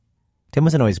Tim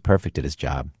wasn't always perfect at his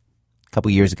job. A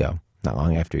couple years ago, not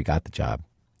long after he got the job,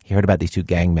 he heard about these two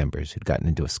gang members who'd gotten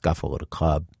into a scuffle at a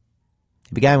club.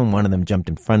 It began when one of them jumped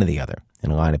in front of the other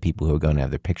in a line of people who were going to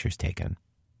have their pictures taken.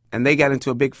 And they got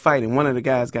into a big fight, and one of the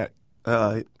guys got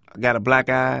a black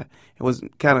eye and was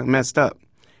kind of messed up.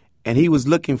 And he was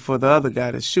looking for the other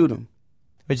guy to shoot him.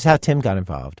 Which is how Tim got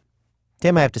involved.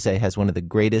 Tim, I have to say, has one of the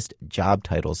greatest job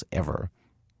titles ever.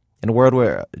 In a world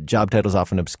where job titles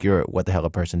often obscure what the hell a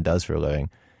person does for a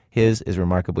living, his is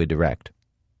remarkably direct.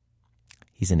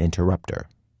 He's an interrupter.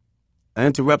 An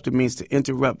interrupter means to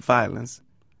interrupt violence,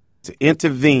 to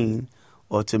intervene,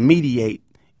 or to mediate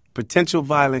potential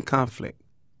violent conflict.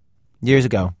 Years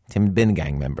ago, Tim had been a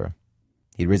gang member.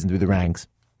 He'd risen through the ranks,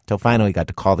 until finally he got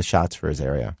to call the shots for his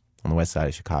area, on the west side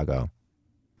of Chicago.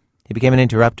 He became an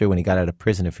interrupter when he got out of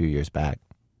prison a few years back.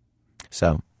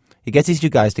 So, he gets these two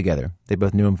guys together. They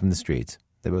both knew him from the streets.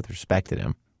 They both respected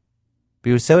him. But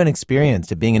he was so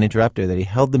inexperienced at being an interrupter that he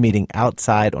held the meeting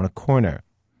outside on a corner,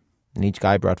 and each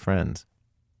guy brought friends.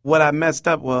 What I messed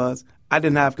up was I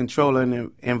didn't have control of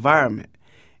the environment.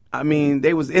 I mean,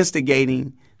 they was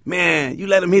instigating, man, you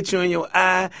let him hit you in your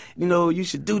eye, you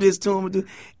should do this to him.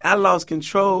 I lost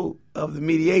control of the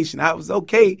mediation. I was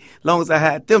okay as long as I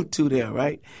had them two there,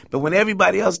 right? But when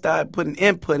everybody else started putting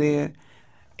input in,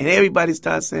 and everybody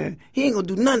started saying, he ain't gonna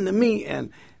do nothing to me,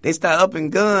 and they started upping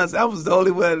guns, I was the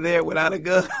only one there without a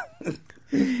gun.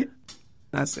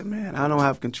 I said, man, I don't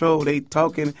have control. They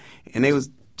talking, and they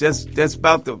was just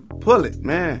about to pull it,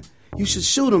 man. You should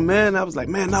shoot him, man. I was like,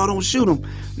 man, no, don't shoot him.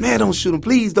 Man, don't shoot him.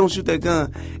 Please don't shoot that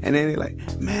gun. And then they're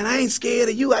like, man, I ain't scared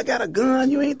of you. I got a gun.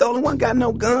 You ain't the only one got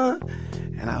no gun.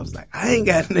 And I was like, I ain't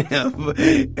got them.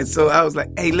 And so I was like,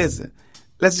 hey, listen,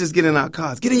 let's just get in our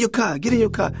cars. Get in your car. Get in your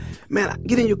car. Man,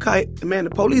 get in your car. Man, the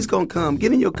police gonna come.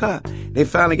 Get in your car. They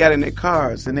finally got in their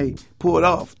cars, and they pulled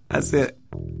off. I said,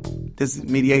 this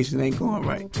mediation ain't going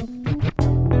right.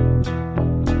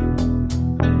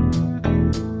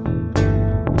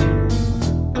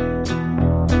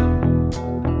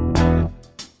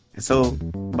 And so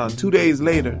about 2 days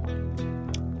later,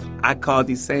 I called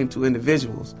these same two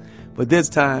individuals. But this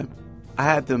time, I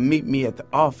had them meet me at the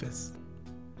office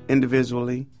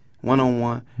individually,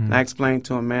 one-on-one. And I explained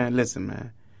to them, man, listen,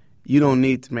 man, you don't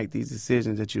need to make these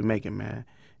decisions that you're making, man.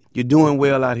 You're doing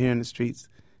well out here in the streets.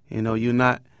 You're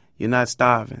not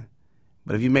starving.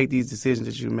 But if you make these decisions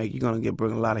that you make, you're going to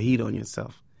bring a lot of heat on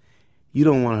yourself. You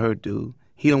don't want to hurt dude.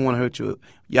 He don't want to hurt you.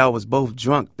 Y'all was both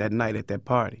drunk that night at that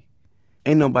party.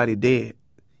 Ain't nobody dead.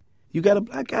 You got a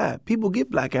black eye. People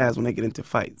get black eyes when they get into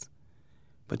fights.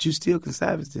 But you still can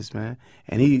salvage this, man.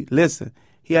 And he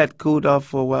had cooled off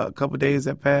for a while, a couple of days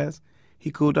that passed.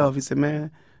 He cooled off. He said, man,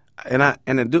 I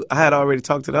had already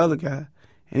talked to the other guy.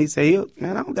 And he said,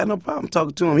 man, I don't got no problem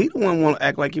talking to him. He don't want to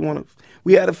act like he want to.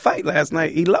 We had a fight last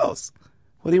night. He lost.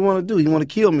 What do he want to do? He want to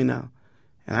kill me now.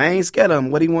 And I ain't scared of him.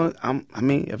 What he want?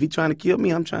 If he trying to kill me,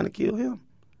 I'm trying to kill him.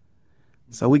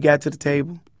 So we got to the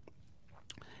table,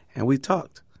 and we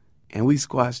talked, and we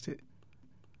squashed it.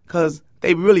 Because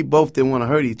they really both didn't want to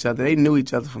hurt each other. They knew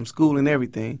each other from school and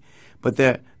everything. But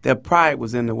their pride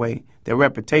was in the way. Their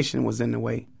reputation was in the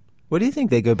way. What do you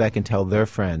think they go back and tell their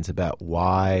friends about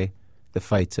why the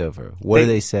fight's over? What do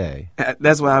they say?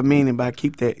 That's what I mean by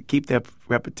keep their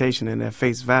reputation and their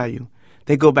face value.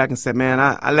 They go back and say, man,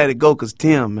 I let it go because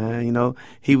Tim, man,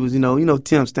 he was,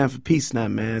 Tim stand for peace now,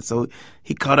 man. So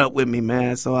he caught up with me,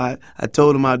 man. So I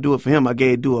told him I'd do it for him. I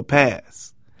gave Dude a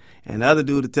pass. And the other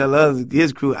dude to tell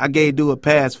his crew, I gave Dude a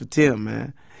pass for Tim,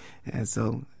 man. And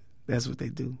so that's what they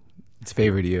do. It's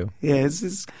favor to you. Yeah,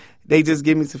 they just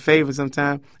give me some favor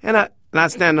sometimes. And I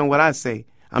stand on what I say.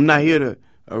 I'm not here to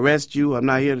arrest you. I'm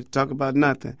not here to talk about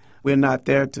nothing. We're not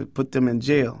there to put them in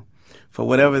jail for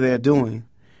whatever they're doing.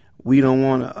 We don't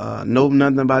want to know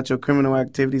nothing about your criminal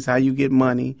activities, how you get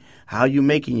money, how you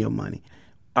making your money.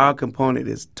 Our component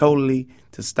is totally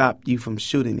to stop you from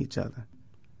shooting each other.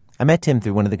 I met Tim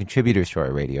through one of the contributors to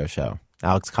our radio show,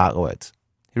 Alex Kotlowitz.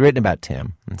 He'd written about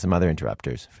Tim and some other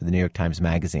interrupters for the New York Times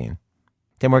Magazine.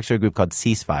 Tim works for a group called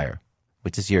Ceasefire,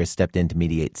 which this year has stepped in to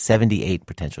mediate 78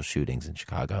 potential shootings in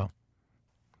Chicago.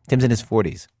 Tim's in his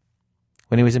 40s.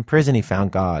 When he was in prison, he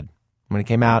found God. When he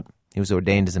came out, he was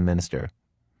ordained as a minister.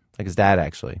 Like his dad,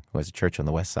 actually, who has a church on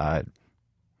the west side.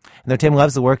 And though Tim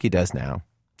loves the work he does now,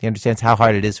 he understands how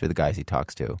hard it is for the guys he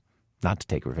talks to not to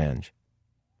take revenge.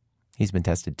 He's been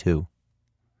tested, too.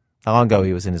 Not long ago,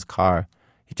 he was in his car.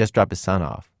 He just dropped his son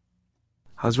off.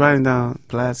 I was riding down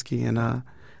Pulaski, and I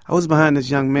was behind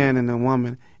this young man and a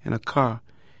woman in a car.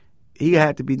 He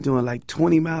had to be doing like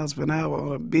 20 miles per hour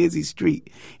on a busy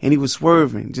street, and he was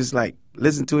swerving, just like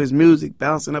listening to his music,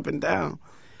 bouncing up and down.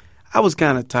 I was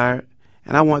kind of tired.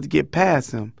 and I wanted to get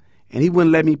past him. And he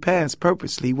wouldn't let me pass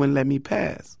purposely. He wouldn't let me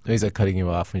pass. He's like cutting you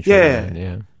off. When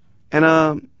yeah.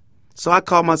 And so I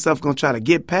called myself going to try to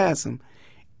get past him.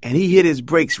 And he hit his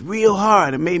brakes real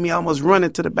hard and made me almost run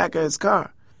into the back of his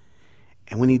car.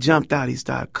 And when he jumped out, he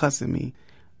started cussing me.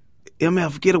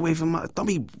 MF, get away from don't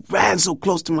be riding so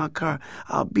close to my car.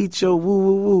 I'll beat your woo,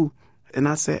 woo, woo. And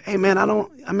I said, hey, man,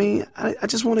 I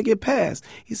just want to get past.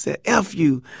 He said, F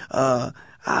you. I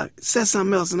said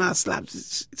something else and I'll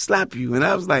slap you. And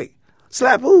I was like,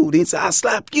 slap who? Then he said, I'll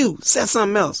slap you. Said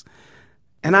something else.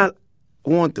 And I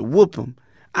wanted to whoop him.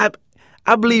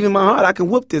 I believe in my heart I can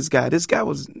whoop this guy. This guy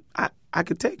I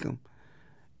could take him.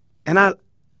 And I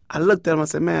looked at him, I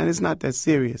said, man, it's not that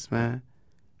serious, man.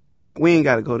 We ain't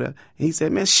got to go there. And he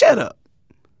said, man, shut up.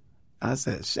 I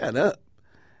said, shut up.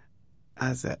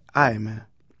 I said, all right, man.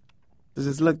 I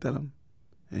just looked at him.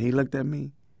 And he looked at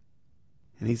me.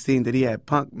 And he seen that he had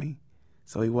punked me.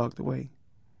 So he walked away.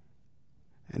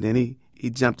 And then he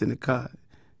jumped in the car.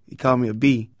 He called me a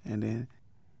B. And then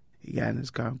he got in his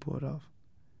car and pulled off.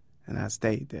 And I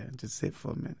stayed there and just sit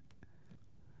for a minute.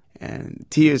 And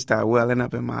tears started welling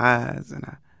up in my eyes. And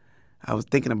I was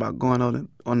thinking about going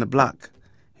on the block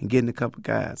and getting a couple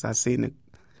guys. I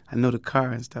know the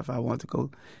car and stuff. I wanted to go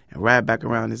and ride back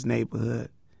around this neighborhood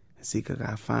and see could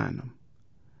I find them.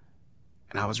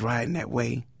 And I was riding that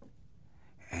way.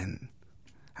 And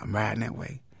I'm riding that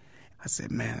way. I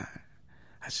said, man,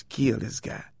 I should kill this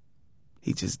guy.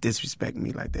 He just disrespect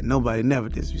me like that. Nobody never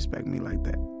disrespect me like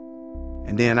that.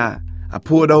 And then I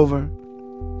pulled over,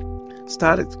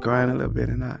 started crying a little bit,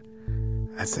 and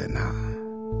I said, nah,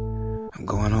 I'm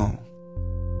going home.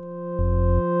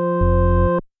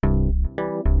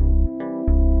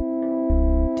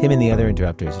 Tim and the other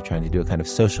interrupters are trying to do a kind of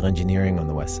social engineering on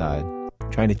the West Side,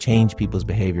 trying to change people's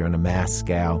behavior on a mass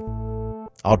scale,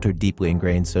 alter deeply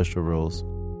ingrained social rules,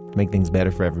 to make things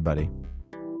better for everybody.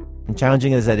 And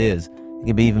challenging as that is, it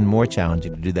can be even more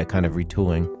challenging to do that kind of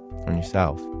retooling on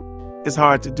yourself. It's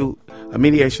hard to do a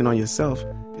mediation on yourself,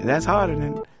 and that's harder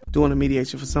than doing a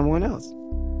mediation for someone else.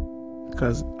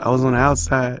 Because I was on the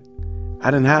outside,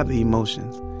 I didn't have the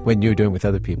emotions. When you were doing it with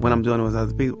other people? When I'm doing it with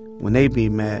other people. When they be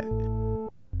mad,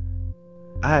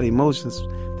 I had emotions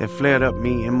that flared up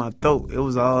me in my throat. It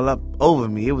was all up over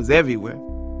me. It was everywhere.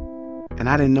 And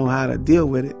I didn't know how to deal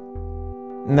with it.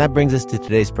 And that brings us to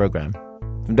today's program.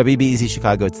 From WBEZ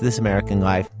Chicago, it's This American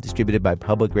Life, distributed by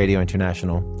Public Radio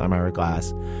International. I'm Ira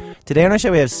Glass. Today on our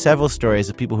show, we have several stories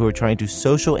of people who are trying to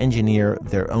social engineer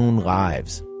their own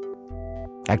lives.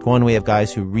 Act 1, we have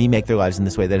guys who remake their lives in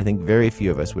this way that I think very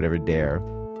few of us would ever dare.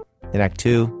 In Act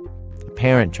 2, a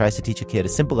parent tries to teach a kid a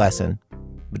simple lesson,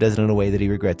 but does it in a way that he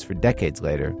regrets for decades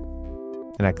later.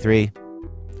 In Act 3,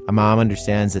 a mom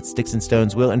understands that sticks and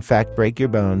stones will in fact break your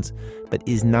bones, but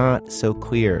is not so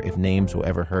clear if names will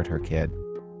ever hurt her kid.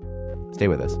 Stay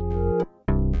with us.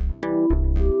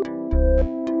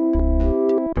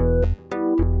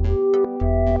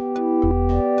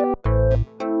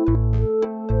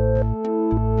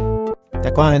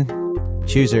 Act 1,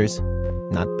 choosers,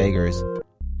 not beggars.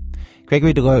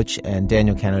 Gregory DeLoach and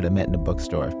Daniel Canada met in a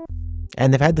bookstore.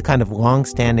 And they've had the kind of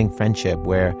long-standing friendship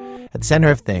where, at the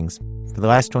center of things, for the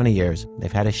last 20 years,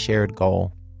 they've had a shared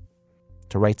goal,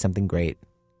 to write something great.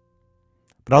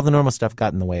 But all the normal stuff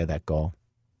got in the way of that goal.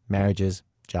 Marriages,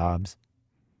 jobs.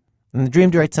 And the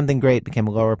dream to write something great became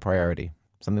a lower priority,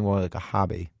 something more like a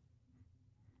hobby.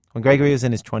 When Gregory was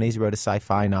in his 20s, he wrote a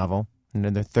sci-fi novel. And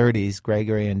in their 30s,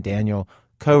 Gregory and Daniel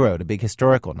co-wrote a big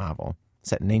historical novel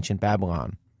set in ancient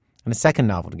Babylon, and a second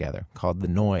novel together called The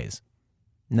Noise.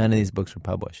 None of these books were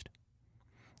published.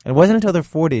 And it wasn't until their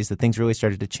 40s that things really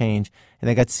started to change, and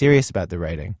they got serious about their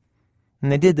writing.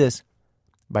 And they did this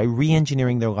by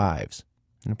re-engineering their lives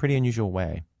in a pretty unusual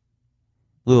way.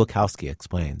 Lou Lukowski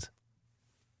explains.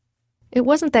 It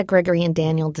wasn't that Gregory and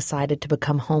Daniel decided to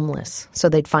become homeless so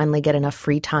they'd finally get enough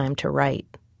free time to write.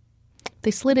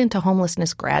 They slid into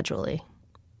homelessness gradually.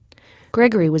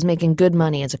 Gregory was making good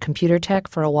money as a computer tech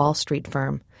for a Wall Street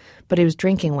firm, but he was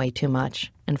drinking way too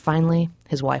much, and finally,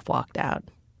 his wife walked out.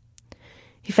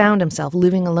 He found himself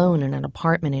living alone in an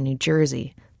apartment in New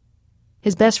Jersey.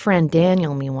 His best friend,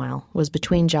 Daniel, meanwhile, was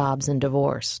between jobs and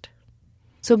divorced.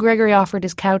 So Gregory offered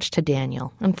his couch to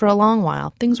Daniel, and for a long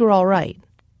while, things were all right.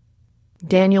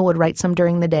 Daniel would write some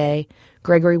during the day,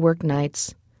 Gregory worked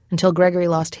nights, until Gregory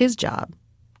lost his job.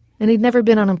 And he'd never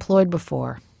been unemployed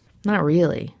before. Not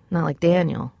really, not like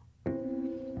Daniel.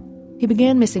 He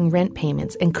began missing rent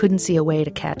payments and couldn't see a way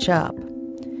to catch up.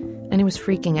 And he was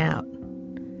freaking out.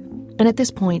 And at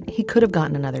this point, he could have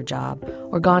gotten another job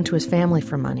or gone to his family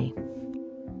for money.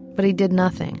 But he did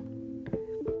nothing.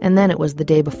 And then it was the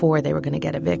day before they were going to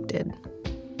get evicted.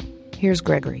 Here's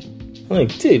Gregory. I'm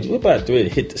like, dude, we're about to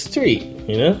hit the street,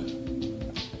 you know?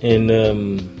 And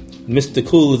Mr.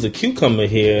 Cool as a Cucumber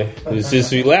here was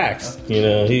just relaxed, you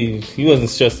know? He wasn't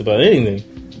stressed about anything.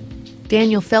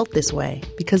 Daniel felt this way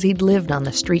because he'd lived on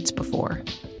the streets before.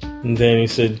 And then he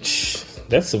said,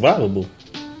 that's survivable.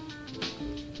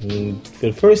 And for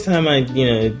the first time,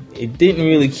 it didn't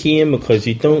really key in because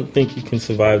you don't think you can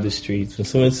survive the streets. When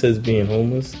someone says being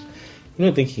homeless, you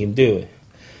don't think you can do it.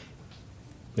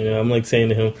 You know, I'm like saying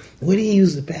to him, where do you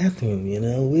use the bathroom, you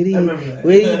know? Where do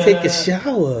you take a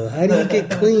shower? How do you get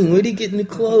clean? Where do you get new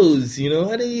clothes? You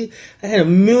know, I had a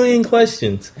million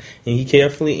questions. And he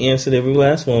carefully answered every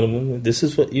last one of them. This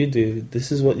is what you do.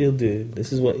 This is what you'll do.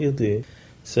 This is what you'll do.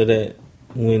 So that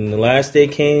when the last day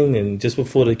came and just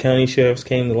before the county sheriffs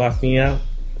came to lock me out,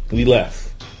 we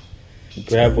left. We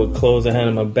grabbed what clothes I had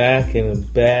in my back and a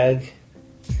bag,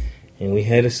 and we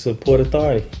headed to the Port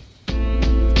Authority.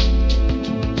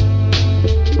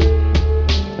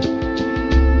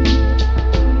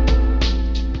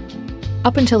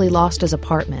 Up until he lost his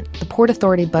apartment, the Port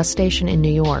Authority bus station in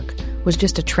New York was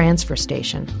just a transfer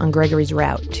station on Gregory's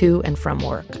route to and from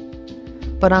work.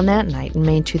 But on that night in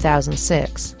May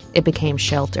 2006, it became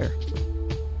shelter.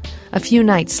 A few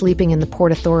nights sleeping in the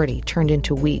Port Authority turned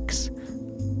into weeks.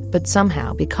 But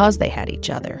somehow, because they had each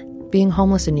other, being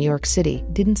homeless in New York City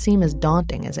didn't seem as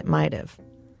daunting as it might have.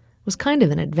 It was kind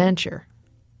of an adventure.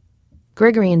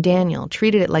 Gregory and Daniel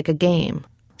treated it like a game,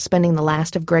 spending the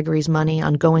last of Gregory's money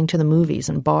on going to the movies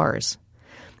and bars.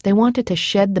 They wanted to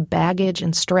shed the baggage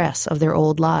and stress of their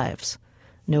old lives.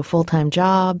 No full-time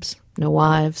jobs, no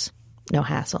wives, no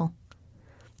hassle.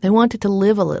 They wanted to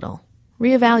live a little,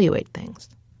 reevaluate things.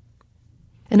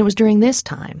 And it was during this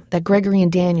time that Gregory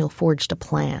and Daniel forged a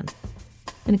plan,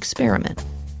 an experiment.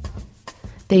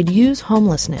 They'd use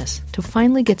homelessness to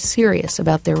finally get serious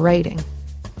about their writing.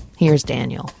 Here's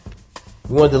Daniel.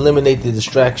 We wanted to eliminate the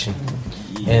distraction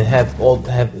and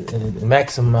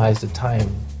maximize the time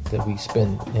that we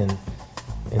spend in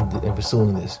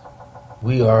pursuing this.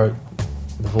 We are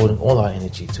devoting all our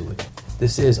energy to it.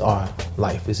 This is our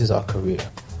life. This is our career.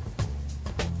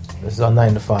 This is our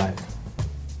 9 to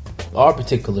 5. Our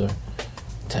particular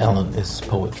talent is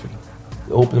poetry,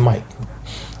 open mic,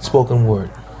 spoken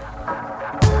word.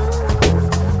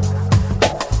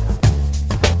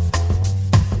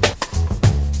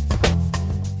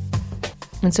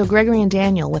 And so Gregory and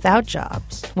Daniel, without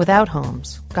jobs, without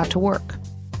homes, got to work.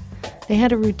 They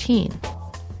had a routine.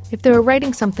 If they were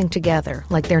writing something together,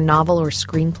 like their novel or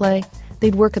screenplay,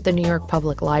 they'd work at the New York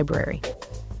Public Library.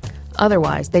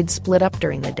 Otherwise, they'd split up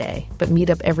during the day, but meet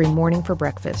up every morning for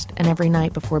breakfast and every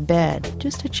night before bed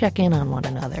just to check in on one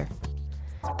another.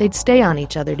 They'd stay on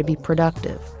each other to be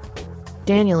productive.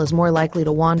 Daniel is more likely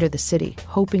to wander the city,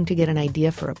 hoping to get an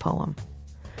idea for a poem.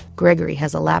 Gregory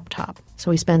has a laptop,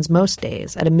 so he spends most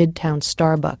days at a midtown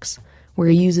Starbucks, where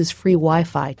he uses free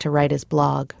Wi-Fi to write his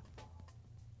blog.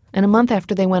 And a month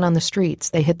after they went on the streets,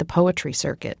 they hit the poetry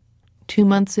circuit. 2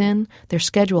 months in, their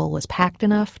schedule was packed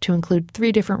enough to include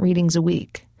 3 different readings a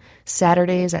week.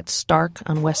 Saturdays at Stark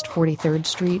on West 43rd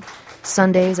Street,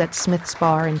 Sundays at Smith's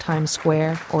Bar in Times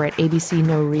Square or at ABC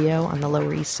No Rio on the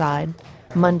Lower East Side,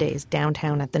 Mondays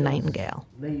downtown at the Nightingale.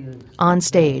 On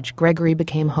stage, Gregory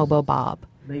became Hobo Bob.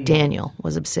 Daniel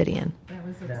was Obsidian.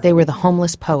 They were the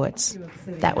homeless poets.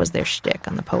 That was their shtick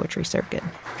on the poetry circuit.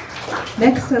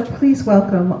 Next up, please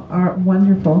welcome our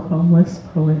wonderful homeless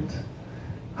poet,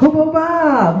 Hobo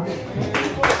Bob.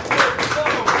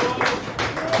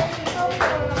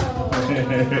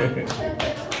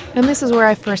 And this is where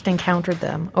I first encountered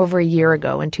them, over a year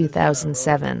ago in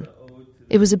 2007.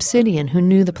 It was Obsidian who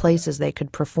knew the places they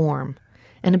could perform,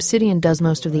 and Obsidian does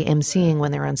most of the emceeing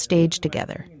when they're on stage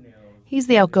together. He's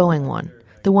the outgoing one,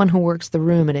 the one who works the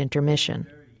room at intermission.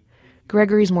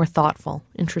 Gregory's more thoughtful,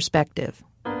 introspective.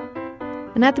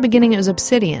 And at the beginning it was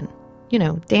Obsidian,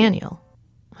 Daniel,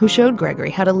 who showed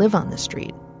Gregory how to live on the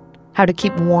street, how to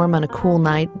keep warm on a cool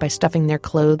night by stuffing their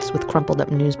clothes with crumpled up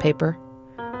newspaper,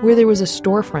 where there was a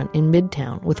storefront in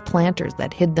Midtown with planters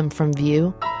that hid them from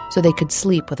view so they could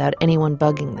sleep without anyone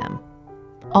bugging them.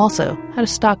 Also, how to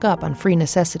stock up on free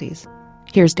necessities.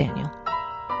 Here's Daniel.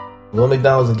 Go to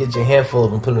McDonald's and get you a handful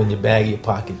of them, put them in your bag, your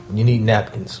pocket. You need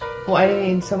napkins. Why do you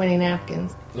need so many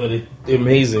napkins? No, they're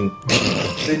amazing.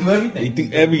 They do everything. They do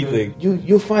everything.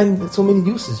 You'll find so many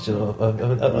uses of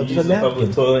you use the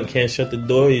public toilet, can't shut the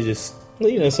door. You just,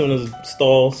 some of those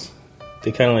stalls,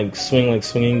 they kind of like swing like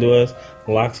swinging doors.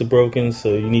 The locks are broken,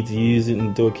 so you need to use it, and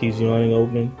the door keeps yawning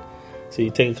open. So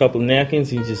you take a couple of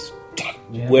napkins, you just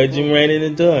wedge them right in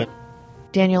the door.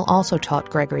 Daniel also taught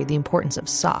Gregory the importance of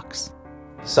socks.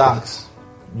 Socks,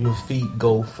 your feet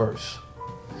go first.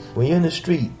 When you're in the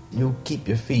street, you keep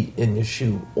your feet in your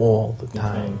shoe all the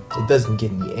time. It doesn't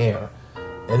get in the air.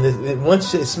 And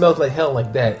once it smells like hell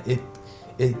like that, it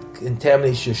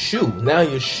contaminates your shoe. Now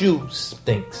your shoe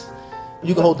stinks.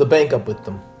 You can hold the bank up with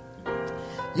them.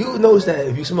 You notice that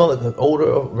if you smell like an odor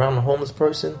around a homeless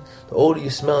person, the odor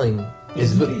you're smelling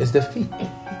is their feet.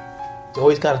 You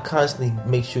always got to constantly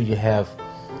make sure you have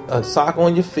a sock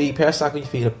on your feet, a pair of socks on your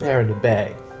feet, a pair in the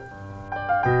bag.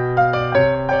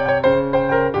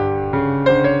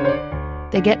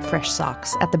 They get fresh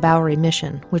socks at the Bowery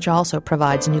Mission, which also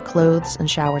provides new clothes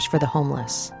and showers for the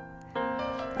homeless.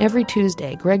 Every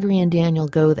Tuesday, Gregory and Daniel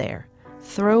go there,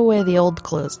 throw away the old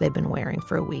clothes they've been wearing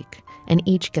for a week, and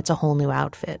each gets a whole new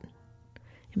outfit.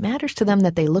 It matters to them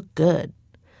that they look good.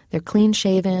 They're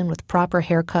clean-shaven with proper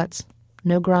haircuts,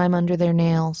 no grime under their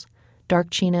nails, dark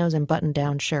chinos and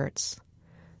button-down shirts.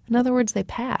 In other words, they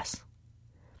pass.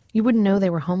 You wouldn't know they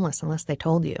were homeless unless they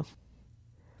told you.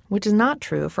 Which is not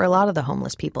true for a lot of the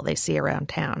homeless people they see around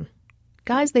town.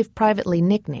 Guys they've privately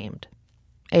nicknamed.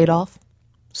 Adolf,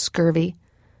 Scurvy,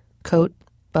 Coat,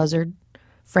 Buzzard,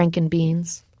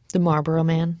 Frankenbeans, the Marlboro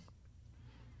Man.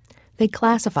 They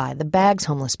classify the bags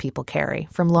homeless people carry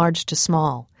from large to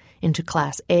small into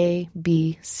Class A,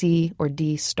 B, C, or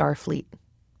D Starfleet.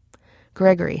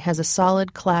 Gregory has a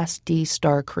solid Class D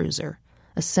Star Cruiser,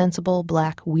 a sensible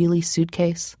black wheelie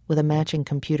suitcase with a matching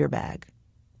computer bag.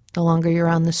 The longer you're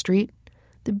on the street,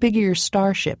 the bigger your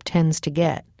starship tends to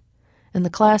get. And the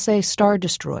Class A Star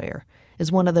Destroyer is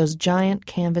one of those giant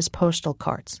canvas postal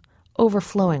carts,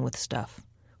 overflowing with stuff,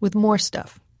 with more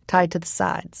stuff tied to the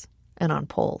sides and on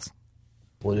poles.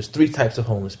 Well, there's three types of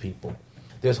homeless people.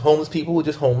 There's homeless people who are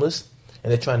just homeless,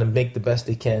 and they're trying to make the best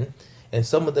they can. And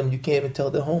some of them, you can't even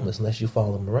tell they're homeless unless you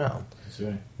follow them around. That's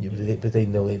right. But they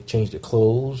know they change their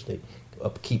clothes, they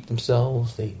upkeep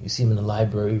themselves. You see them in the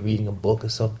library reading a book or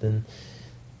something.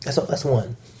 That's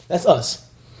one. That's us.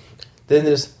 Then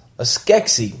there's a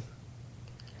Skeksis,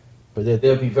 but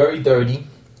they'll be very dirty,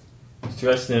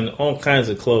 dressed in all kinds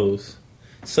of clothes.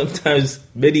 Sometimes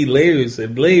many layers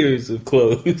and layers of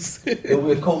clothes. They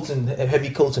wear coats and heavy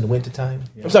coats in the wintertime.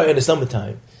 Yeah. I'm sorry, in the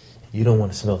summertime. You don't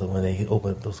want to smell them when they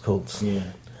open up those coats. Yeah.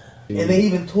 And they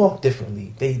even talk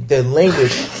differently. Their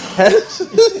language has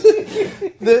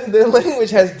their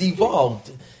language has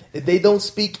devolved. They don't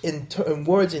speak in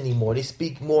words anymore. They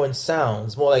speak more in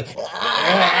sounds, more like.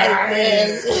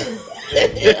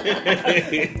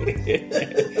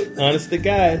 Honest to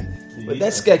God. But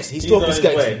that's Skeksis. He's talking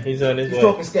Skeksis. He's on his way. He's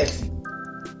talking Skeksis.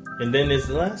 And then there's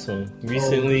the last one.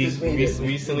 Recently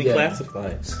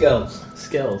classified. Skellsies.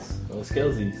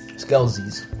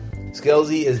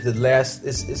 Skellsy is the last.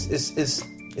 It's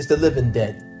the living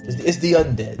dead. It's the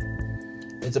undead.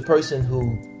 It's a person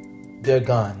who they're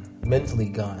gone, mentally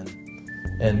gone,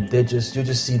 and you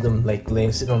just see them like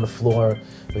sitting on the floor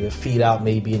with their feet out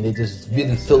maybe, and they're just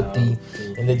really filthy,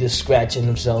 and they're just scratching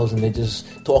themselves, and they're just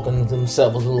talking to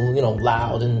themselves a little,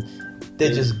 loud, and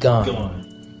they're just gone.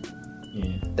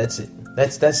 Yeah, that's it.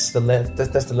 That's the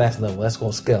last level. That's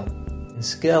called skell. And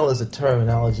skell is a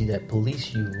terminology that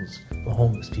police use for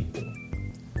homeless people.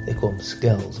 They call them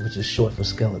skells, which is short for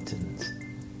skeletons.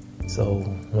 So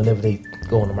whenever they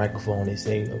go on the microphone, they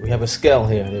say, we have a skell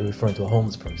here, they're referring to a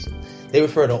homeless person. They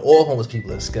refer to all homeless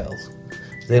people as skells.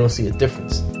 So they don't see a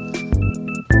difference.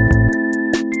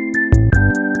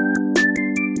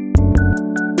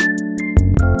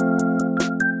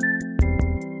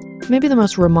 Maybe the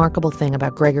most remarkable thing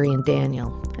about Gregory and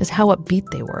Daniel is how upbeat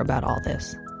they were about all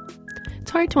this.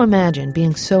 It's hard to imagine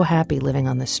being so happy living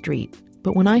on the street,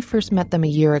 but when I first met them a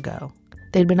year ago,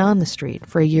 they'd been on the street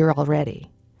for a year already.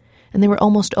 And they were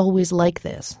almost always like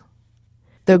this.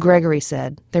 Though Gregory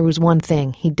said there was one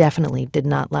thing he definitely did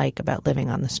not like about living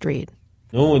on the street.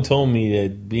 No one told me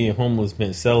that being homeless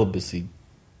meant celibacy.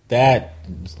 That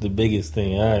was the biggest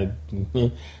thing. I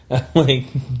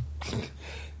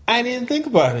didn't think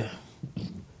about it.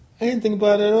 I didn't think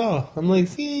about it at all. I'm like,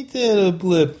 see, ain't that a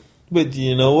blip? But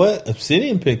you know what?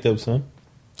 Obsidian picked up some.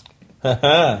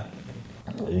 Ha-ha.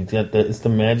 It's the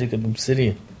magic of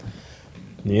Obsidian.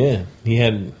 Yeah, he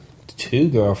had 2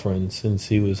 girlfriends since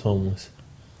he was homeless.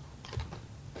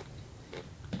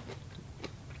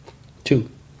 2.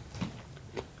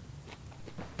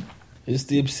 It's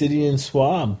the Obsidian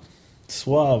suave,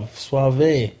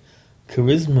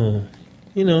 charisma.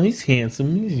 He's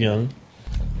handsome, he's young.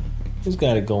 He's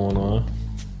got it going on.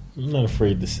 I'm not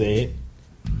afraid to say it.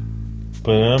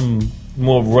 But I'm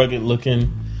more rugged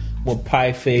looking, more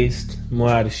pie-faced, more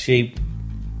out of shape.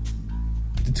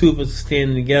 The 2 of us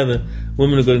standing together,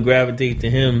 women are going to gravitate to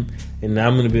him, and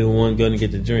I'm going to be the one going to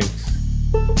get the drinks.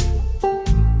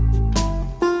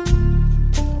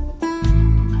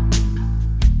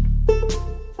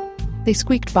 They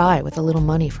squeaked by with a little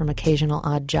money from occasional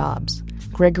odd jobs.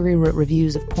 Gregory wrote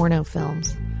reviews of porno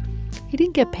films. He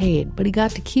didn't get paid, but he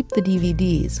got to keep the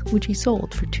DVDs, which he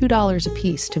sold for $2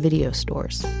 apiece to video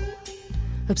stores.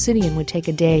 Obsidian would take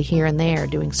a day here and there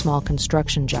doing small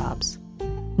construction jobs.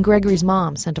 Gregory's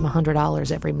mom sent him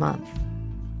 $100 every month.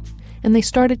 And they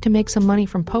started to make some money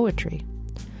from poetry.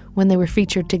 When they were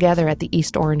featured together at the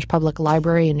East Orange Public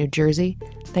Library in New Jersey,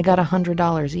 they got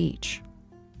 $100 each.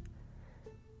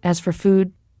 As for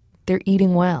food, they're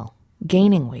eating well,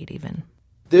 gaining weight even.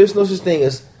 There's no such thing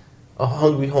as a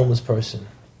hungry homeless person.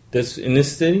 That's in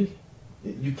this city?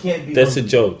 You can't be That's hungry. a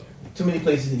joke. Too many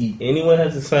places to eat. Anyone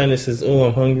has a sign that says, "Oh,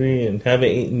 I'm hungry and haven't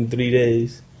eaten in 3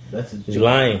 days," That's a is joke.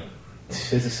 lying.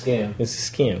 It's a scam. It's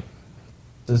a scam.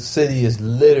 The city is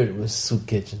littered with soup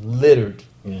kitchens, littered.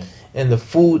 Yeah. And the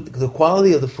food, the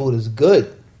quality of the food is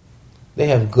good. They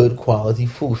have good quality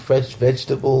food, fresh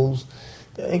vegetables.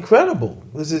 They're incredible.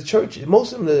 There's a church.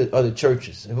 Most of them are the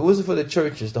churches. If it wasn't for the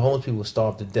churches, the homeless people would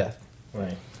starve to death.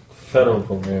 Right. Federal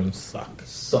programs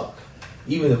Suck.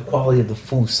 Even the quality of the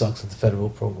food sucks in the federal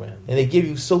program. And they give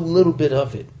you so little bit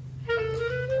of it.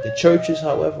 The churches,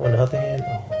 however, on the other hand,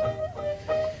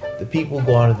 the people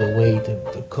go out of their way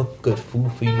to cook good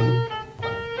food for you,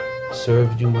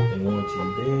 serve you. They want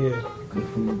you there. Good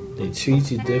food. They treat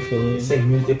you differently. Sing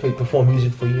music, they perform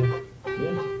music for you.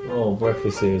 Yeah. Oh,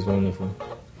 breakfast here is wonderful.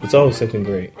 It's always something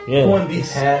great. Yeah. Corned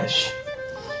beef hash,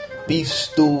 beef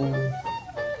stew.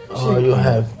 Oh, you'll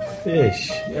have fish.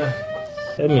 yeah.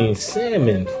 That means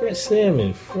salmon,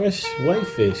 fresh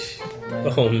whitefish.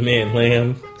 Oh man,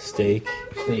 lamb, steak,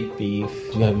 beef.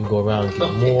 You have you go around and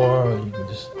get more. Or you can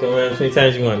just Go around as many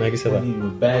times you want. Like I said, leave a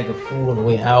bag of food on the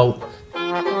way out.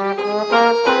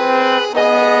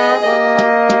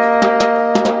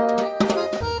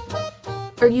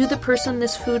 Are you the person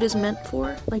this food is meant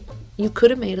for? Like, you could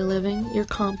have made a living, you're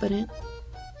competent.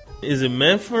 is it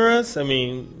meant for us? I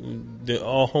mean, do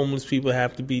all homeless people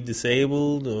have to be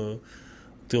disabled, or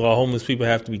do all homeless people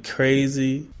have to be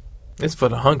crazy? It's for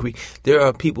the hungry. There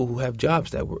are people who have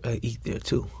jobs that eat there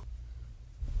too.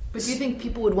 But do you think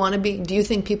people would want to be? Do you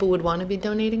think people would want to be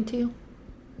donating to you?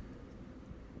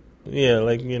 Yeah,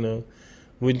 like, you know,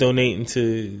 we're donating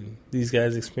to these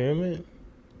guys' experiment.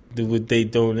 Would they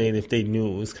donate if they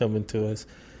knew it was coming to us?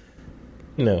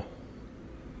 No.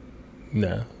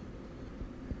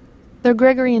 Though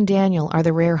Gregory and Daniel are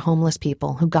the rare homeless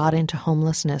people who got into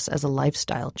homelessness as a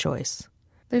lifestyle choice,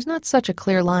 there's not such a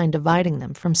clear line dividing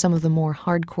them from some of the more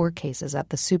hardcore cases at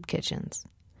the soup kitchens.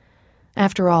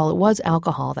 After all, it was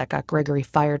alcohol that got Gregory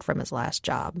fired from his last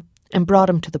job and brought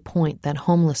him to the point that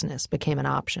homelessness became an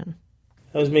option.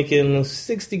 I was making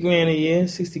 $60,000 a year,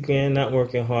 $60,000, not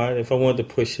working hard. If I wanted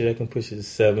to push it, I can push it to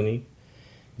 70.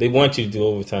 They want you to do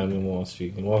overtime in Wall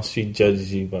Street, and Wall Street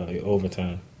judges you by your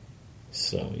overtime.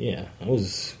 So, yeah, I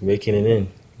was raking it in.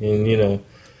 And, you know,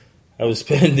 I was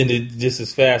spending it just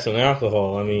as fast on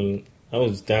alcohol. I mean, I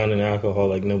was down in alcohol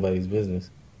like nobody's business.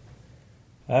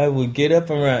 I would get up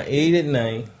around 8 at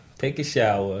night, take a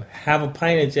shower, have a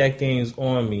pint of Jack Daniels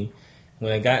on me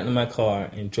when I got into my car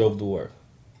and drove to work.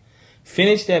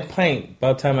 Finish that pint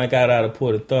by the time I got out of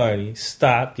Port Authority,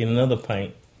 stop, get another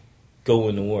pint, go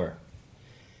into work.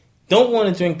 Don't want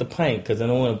to drink the pint because I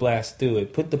don't want to blast through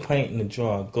it. Put the pint in the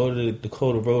drawer, go to the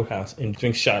Dakota Roadhouse and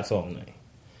drink shots all night.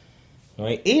 All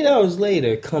right, 8 hours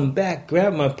later, come back,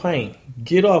 grab my pint,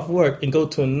 get off work, and go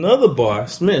to another bar,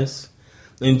 Smith's,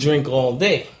 and drink all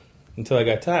day until I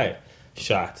got tired.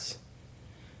 Shots.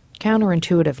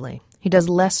 Counterintuitively, he does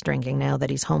less drinking now that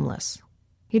he's homeless.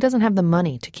 He doesn't have the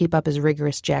money to keep up his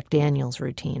rigorous Jack Daniels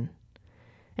routine.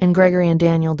 And Gregory and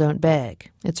Daniel don't beg.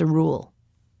 It's a rule.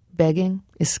 Begging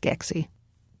is skexy.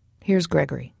 Here's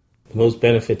Gregory. The most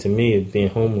benefit to me of being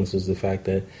homeless was the fact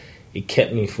that it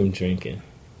kept me from drinking,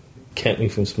 kept me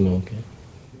from smoking.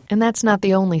 And that's not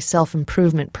the only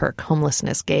self-improvement perk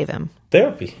homelessness gave him.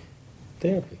 Therapy.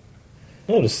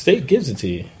 No, the state gives it to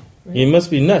you. You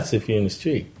must be nuts if you're in the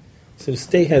street. So the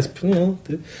state has, you know...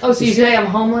 So you say I'm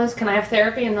homeless? Can I have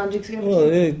therapy and not just give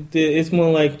Well, it's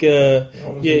more like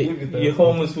your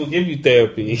homeless will give you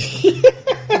therapy.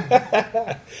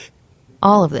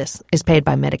 All of this is paid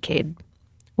by Medicaid,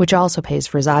 which also pays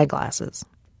for his eyeglasses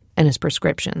and his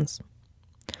prescriptions.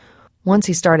 Once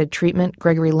he started treatment,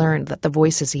 Gregory learned that the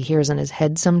voices he hears in his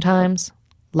head sometimes,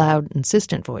 loud,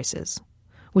 insistent voices,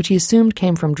 which he assumed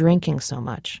came from drinking so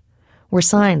much, were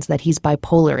signs that he's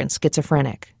bipolar and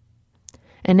schizophrenic.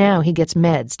 And now he gets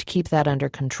meds to keep that under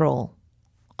control,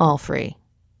 all free.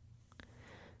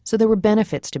 So there were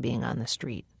benefits to being on the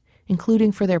street,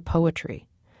 including for their poetry.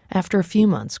 After a few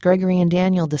months, Gregory and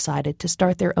Daniel decided to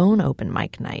start their own open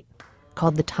mic night,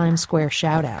 called the Times Square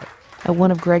Shoutout. at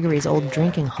one of Gregory's old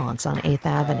drinking haunts on 8th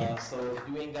Avenue.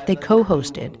 They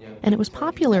co-hosted, and it was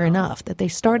popular enough that they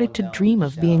started to dream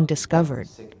of being discovered.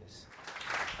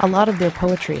 A lot of their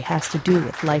poetry has to do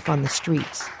with life on the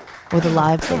streets, or the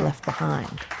lives they left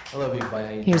behind.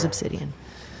 Here's Obsidian.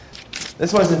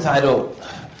 This one's entitled,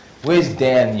 Where's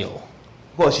Daniel?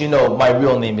 Of course, you know my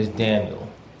real name is Daniel.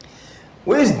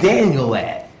 Where's Daniel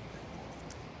at?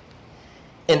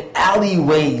 In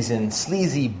alleyways and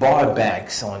sleazy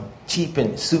barbacks on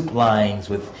cheapened soup lines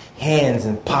with hands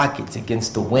in pockets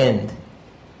against the wind.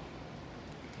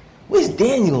 Where's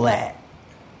Daniel at?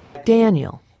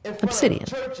 Daniel, Obsidian,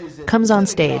 comes on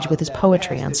stage with his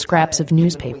poetry on scraps of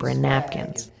newspaper and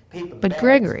napkins. But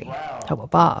Gregory, Hobo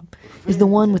Bob, is the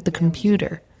one with the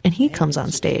computer, and he comes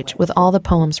on stage with all the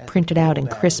poems printed out in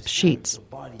crisp sheets,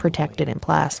 protected in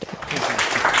plastic.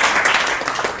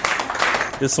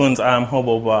 This one's I'm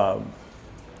Hobo Bob.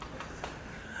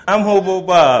 I'm Hobo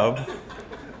Bob.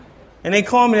 And they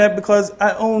call me that because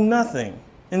I own nothing.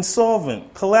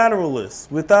 Insolvent,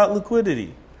 collateralist, without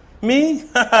liquidity. Me?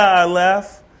 I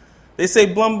laugh. They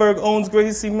say Blumberg owns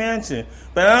Gracie Mansion,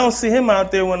 but I don't see him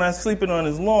out there when I'm sleeping on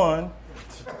his lawn.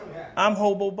 I'm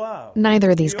Hobo Bob. Neither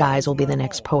of these guys will be the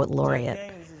next poet laureate,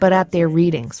 but at their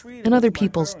readings, and other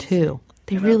people's too,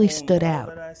 they really stood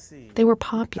out. They were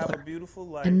popular,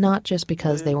 and not just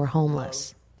because they were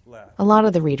homeless. A lot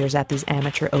of the readers at these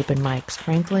amateur open mics,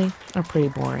 frankly, are pretty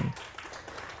boring.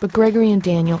 But Gregory and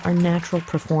Daniel are natural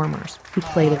performers who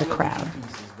play to the crowd.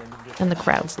 And the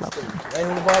crowds love them.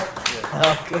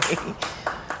 Okay.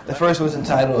 The first was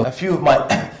entitled, A Few of My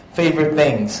Favorite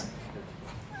Things.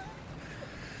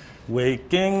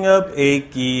 Waking up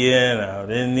achy and out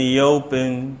in the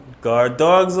open. Guard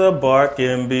dogs are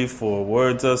barking before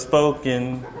words are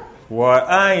spoken. Wrought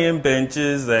iron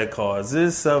benches that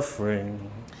causes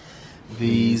suffering.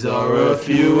 These are a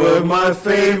few of my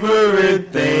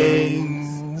favorite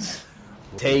things.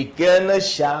 Taking a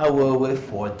shower with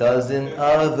 4 dozen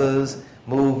others.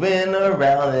 Moving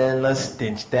around in a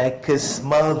stench that could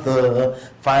smother.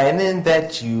 Finding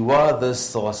that you are the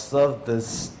source of the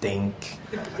stink.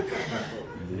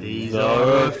 These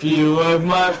are a few of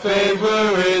my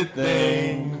favorite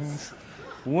things.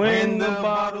 When the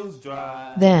bottle's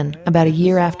dry. Then, about a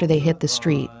year after they hit the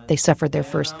street, they suffered their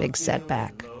first big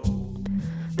setback.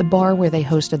 The bar where they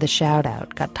hosted the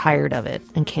Shout-Out got tired of it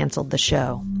and canceled the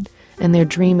show. And their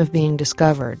dream of being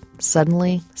discovered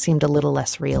suddenly seemed a little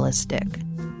less realistic.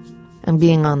 And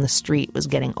being on the street was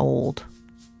getting old.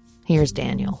 Here's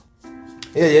Daniel.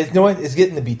 Yeah, you know what? It's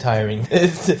getting to be tiring.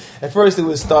 At first, it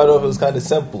was kind of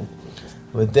simple,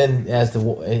 but then as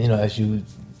you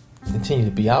continue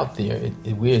to be out there,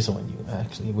 it wears on you.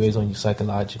 Actually, it wears on you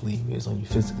psychologically, it wears on you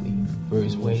physically, in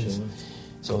various ways.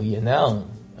 So yeah, now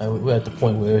we're at the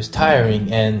point where it's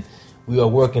tiring, and we are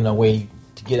working our way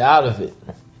to get out of it.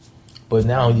 But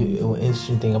now, the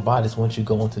interesting thing about it is once you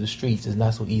go onto the streets, it's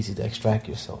not so easy to extract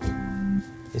yourself.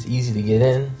 It's easy to get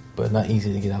in, but not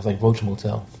easy to get out. It's like Roach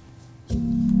Motel.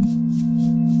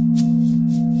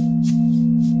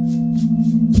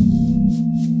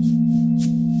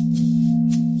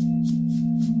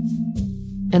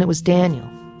 And it was Daniel,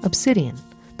 Obsidian,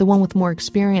 the one with more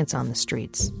experience on the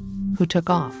streets, who took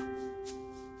off.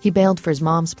 He bailed for his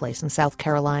mom's place in South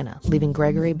Carolina, leaving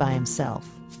Gregory by himself.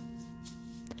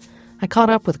 I caught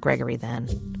up with Gregory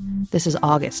then. This is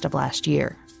August of last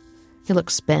year. He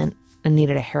looked spent and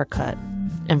needed a haircut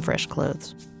and fresh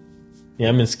clothes. Yeah,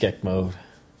 I'm in skek mode.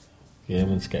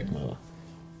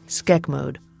 Skek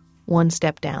mode, one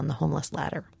step down the homeless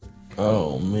ladder.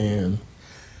 Oh, man.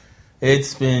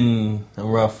 It's been a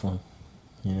rough one,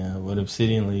 with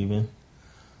Obsidian leaving.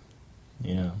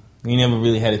 We never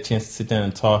really had a chance to sit down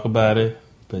and talk about it,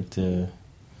 but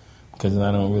because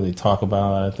I don't really talk about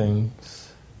a lot of things.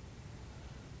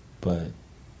 But,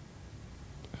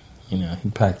 he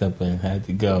packed up and had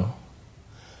to go.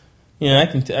 I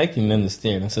can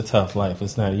understand. It's a tough life.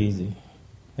 It's not easy.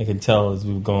 I could tell as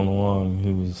we were going along,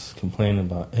 he was complaining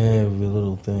about every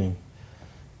little thing.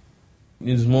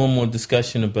 There's more and more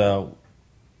discussion about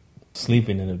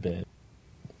sleeping in a bed.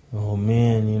 Oh,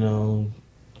 man,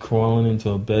 crawling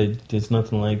into a bed, there's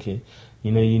nothing like it.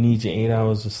 You need your 8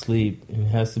 hours of sleep. And it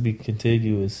has to be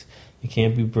contiguous. It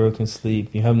can't be broken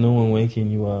sleep. You have no one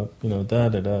waking you up.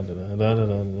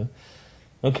 Da-da-da-da-da-da-da-da-da.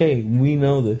 Okay, we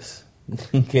know this.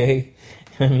 Okay?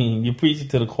 I mean, you're preaching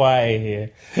to the choir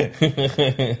here.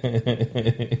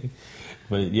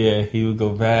 But, yeah, he would go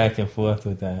back and forth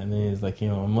with that. And then it's like,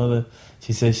 my mother,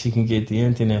 she says she can get the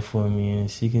internet for me, and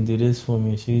she can do this for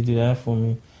me, and she can do that for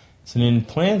me. So then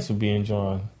plans were being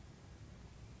drawn.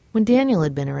 When Daniel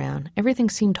had been around, everything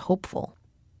seemed hopeful.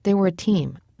 They were a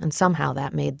team, and somehow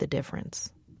that made the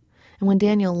difference. And when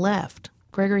Daniel left,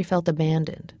 Gregory felt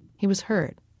abandoned. He was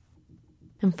hurt.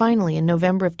 And finally, in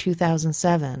November of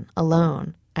 2007,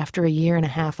 alone, after a year and a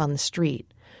half on the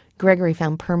street, Gregory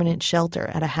found permanent shelter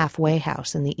at a halfway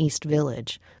house in the East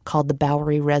Village called the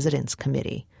Bowery Residence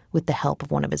Committee with the help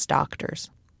of one of his doctors.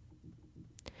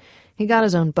 He got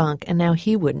his own bunk, and now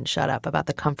he wouldn't shut up about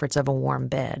the comforts of a warm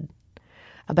bed,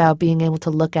 about being able to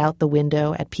look out the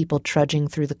window at people trudging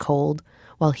through the cold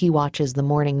while he watches the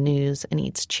morning news and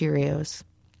eats Cheerios.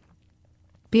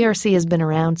 BRC has been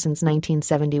around since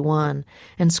 1971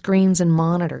 and screens and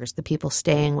monitors the people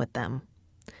staying with them.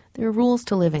 There are rules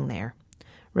to living there.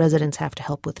 Residents have to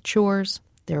help with chores.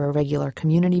 There are regular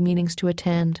community meetings to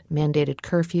attend, mandated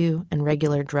curfew, and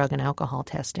regular drug and alcohol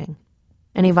testing.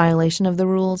 Any violation of the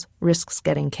rules risks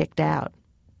getting kicked out,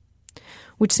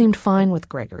 which seemed fine with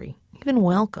Gregory, even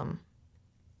welcome.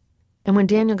 And when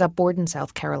Daniel got bored in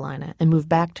South Carolina and moved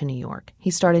back to New York, he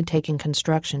started taking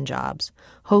construction jobs,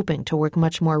 hoping to work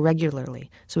much more regularly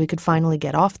so he could finally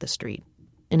get off the street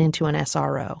and into an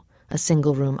SRO, a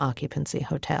single-room occupancy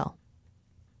hotel.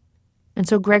 And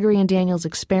so Gregory and Daniel's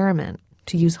experiment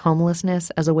to use homelessness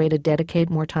as a way to dedicate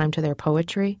more time to their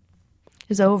poetry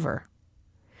is over.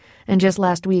 And just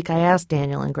last week, I asked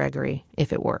Daniel and Gregory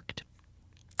if it worked.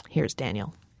 Here's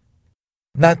Daniel.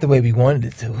 Not the way we wanted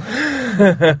it to.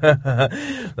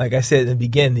 Like I said in the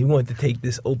beginning, we wanted to take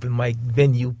this open mic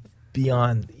venue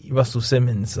beyond Russell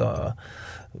Simmons'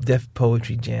 Def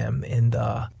Poetry Jam. And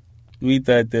we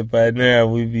thought that by now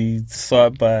we'd be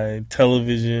sought by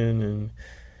television and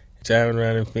driving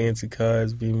around in fancy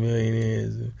cars, be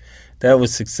millionaires. And that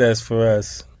was success for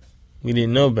us. We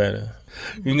didn't know better.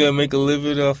 You gonna make a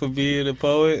living off of being a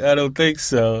poet? I don't think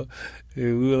so.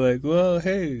 And we were like, well,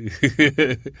 hey,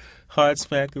 hard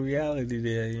smack of reality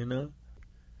there, you know?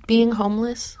 Being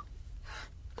homeless,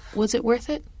 was it worth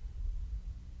it?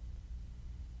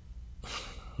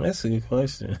 That's a good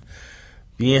question.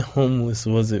 Being homeless,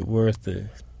 was it worth it?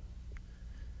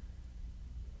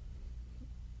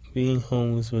 Being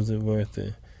homeless, was it worth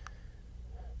it?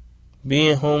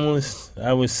 Being homeless,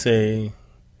 I would say,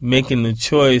 making the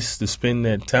choice to spend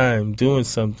that time doing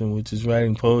something, which is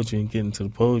writing poetry and getting to the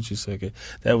poetry circuit,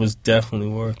 that was definitely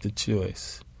worth the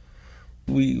choice.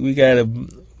 We gotta,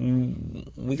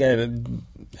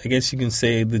 I guess you can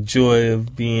say, the joy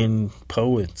of being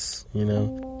poets, you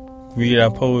know? Read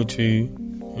our poetry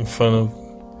in front of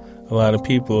a lot of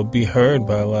people, be heard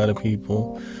by a lot of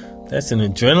people. That's an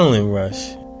adrenaline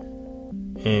rush.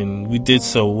 And we did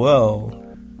so well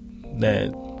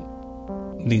that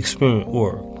the experiment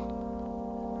worked.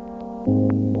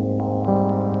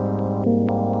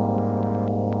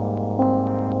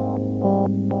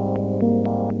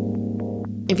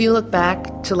 If you look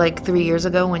back to like 3 years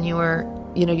ago when you were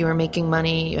making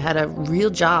money, you had a real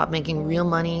job making real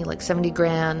money, like 70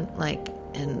 grand,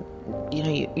 and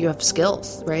you have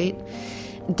skills, right?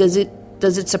 Does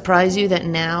it surprise you that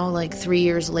now, like 3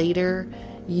 years later,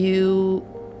 you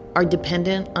are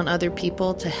dependent on other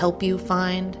people to help you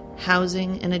find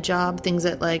housing and a job, things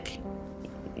that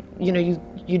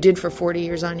you did for 40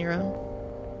 years on your own?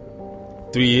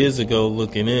 3 years ago,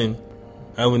 looking in,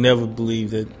 I would never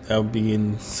believe that I would be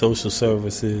in social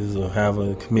services or have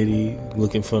a committee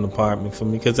looking for an apartment for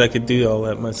me, because I could do all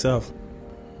that myself.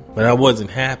 But I wasn't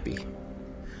happy.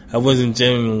 I wasn't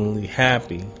genuinely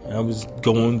happy. I was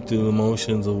going through the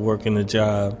motions of working a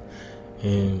job,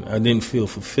 and I didn't feel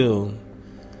fulfilled.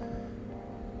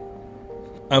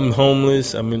 I'm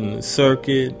homeless. I'm in the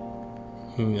circuit.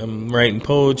 I'm writing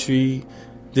poetry.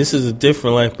 This is a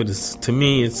different life, but to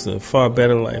me, it's a far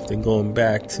better life than going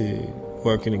back to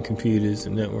working in computers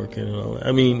and networking and all that.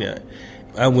 I mean,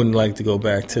 I wouldn't like to go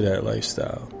back to that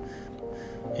lifestyle.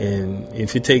 And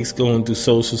if it takes going through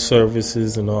social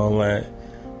services and all that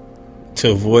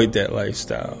to avoid that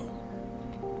lifestyle,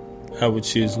 I would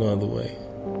choose no other way.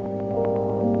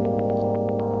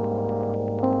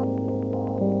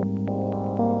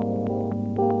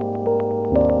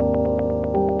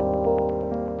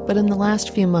 But in the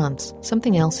last few months,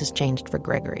 something else has changed for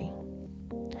Gregory.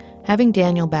 Having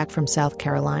Daniel back from South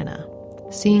Carolina,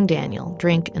 seeing Daniel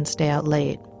drink and stay out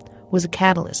late, was a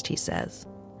catalyst, he says.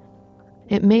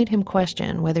 It made him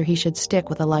question whether he should stick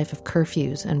with a life of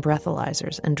curfews and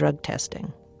breathalyzers and drug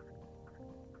testing.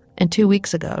 And 2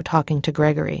 weeks ago, talking to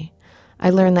Gregory, I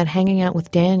learned that hanging out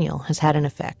with Daniel has had an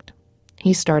effect.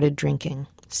 He started drinking,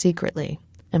 secretly,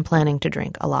 and planning to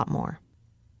drink a lot more.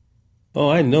 Oh,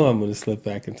 I know I'm going to slip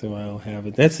back into my old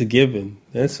habit. That's a given.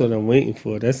 That's what I'm waiting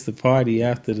for. That's the party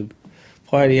after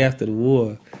the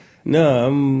war. No,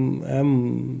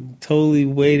 I'm totally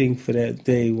waiting for that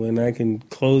day when I can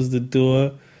close the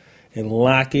door and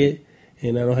lock it,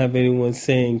 and I don't have anyone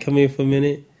saying, come here for a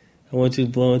minute, I want you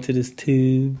to blow into this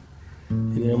tube,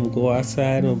 and then I'm going to go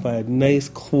outside and I'm buy a nice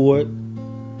quart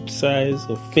size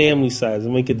or family size.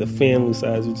 I'm going to get the family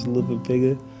size, which is a little bit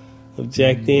bigger, of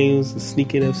Jack Daniels, and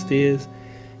sneak it upstairs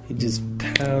and just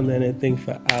pound on that thing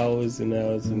for hours and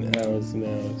hours and hours and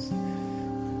hours.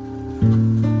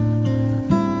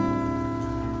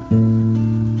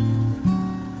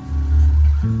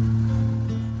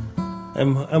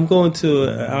 I'm going to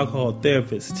an alcohol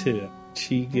therapist too.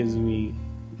 She gives me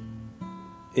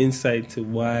insight to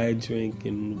why I drink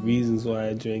and reasons why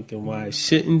I drink and why I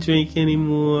shouldn't drink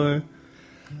anymore.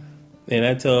 And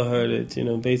I tell her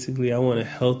that, basically I want a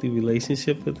healthy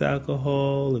relationship with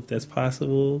alcohol, if that's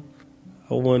possible.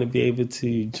 I want to be able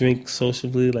to drink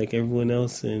sociably like everyone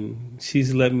else, and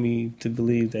she's led me to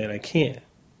believe that I can't.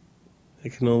 I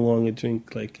can no longer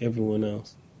drink like everyone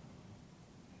else.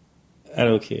 I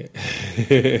don't care.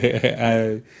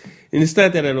 And it's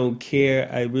not that I don't care.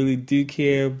 I really do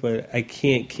care, but I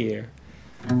can't care.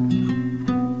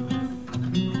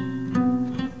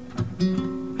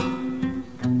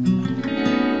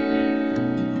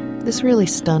 This really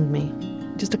stunned me.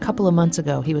 Just a couple of months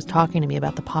ago, he was talking to me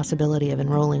about the possibility of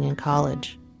enrolling in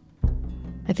college.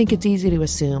 I think it's easy to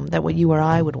assume that what you or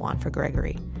I would want for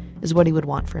Gregory is what he would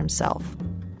want for himself.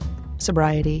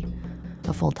 Sobriety,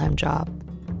 a full-time job.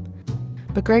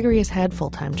 But Gregory has had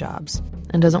full-time jobs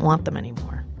and doesn't want them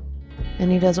anymore.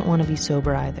 And he doesn't want to be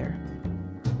sober either.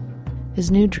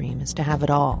 His new dream is to have it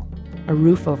all. A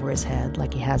roof over his head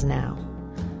like he has now.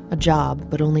 A job,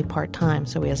 but only part-time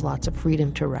so he has lots of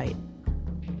freedom to write.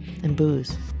 And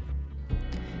booze.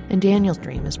 And Daniel's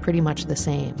dream is pretty much the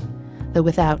same, though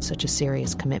without such a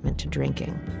serious commitment to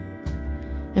drinking.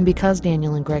 And because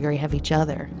Daniel and Gregory have each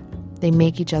other, they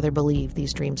make each other believe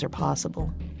these dreams are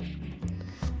possible.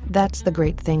 That's the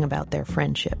great thing about their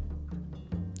friendship.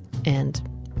 And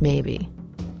maybe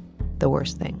the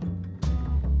worst thing.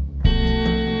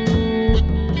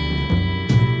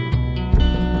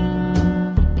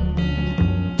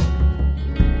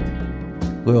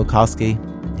 Lou Olkowski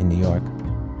in New York.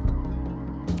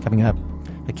 Coming up,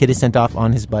 a kid is sent off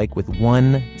on his bike with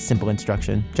one simple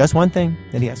instruction. Just one thing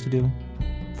that he has to do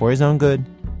for his own good.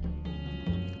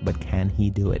 But can he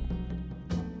do it?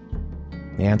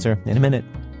 The answer in a minute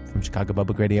from Chicago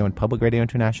Public Radio and Public Radio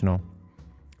International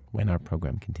when our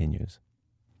program continues.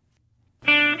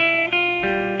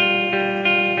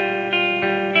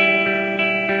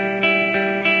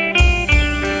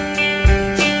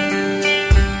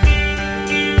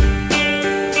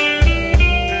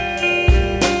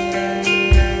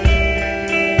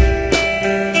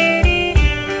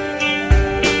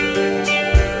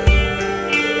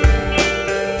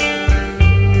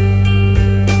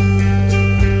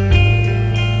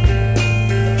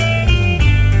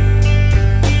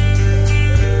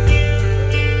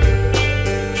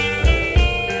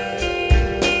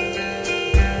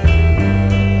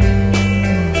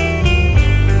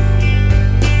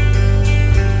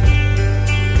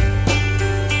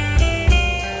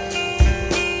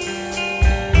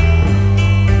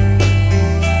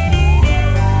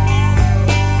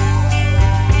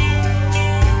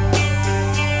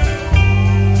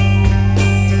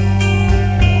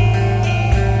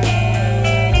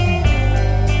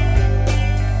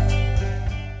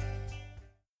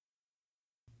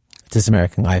 This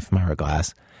American Life, I'm Ira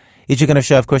Glass. Each week on our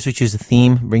show, of course, we choose a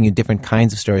theme, bring you different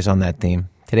kinds of stories on that theme.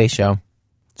 Today's show,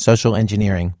 social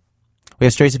engineering. We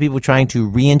have stories of people trying to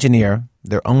re-engineer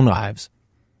their own lives.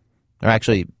 Or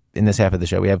actually, in this half of the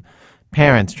show, we have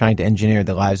parents trying to engineer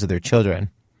the lives of their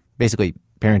children. Basically,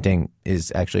 parenting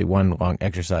is actually one long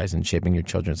exercise in shaping your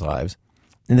children's lives.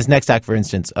 In this next act, for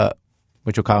instance,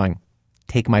 which we're calling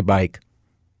Take My Bike,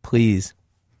 Please.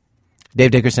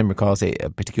 Dave Dickerson recalls a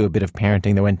particular bit of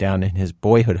parenting that went down in his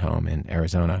boyhood home in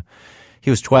Arizona. He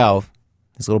was 12.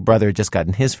 His little brother had just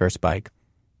gotten his first bike.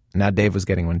 And now Dave was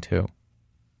getting one too.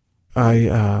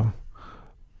 I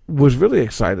was really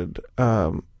excited.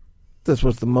 This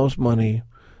was the most money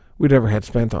we'd ever had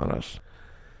spent on us.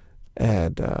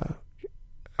 And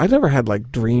I never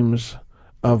had dreams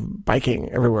of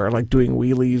biking everywhere, like doing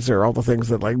wheelies or all the things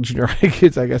that junior high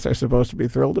kids, I guess, are supposed to be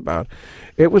thrilled about.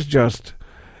 It was just,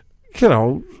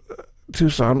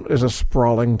 Tucson is a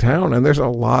sprawling town, and there's a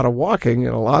lot of walking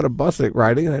and a lot of bus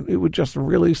riding, and it would just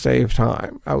really save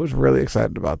time. I was really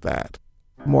excited about that.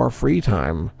 More free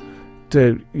time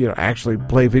to, actually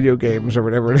play video games or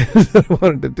whatever it is that I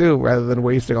wanted to do, rather than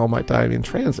wasting all my time in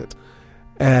transit.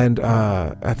 And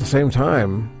at the same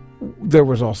time, there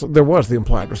was the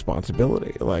implied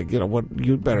responsibility, what,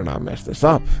 you'd better not mess this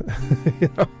up.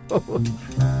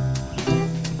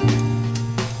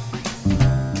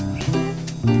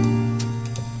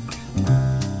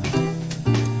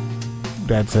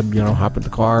 Dad said, hop in the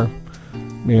car.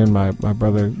 Me and my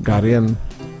brother got in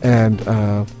and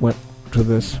went to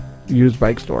this used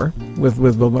bike store with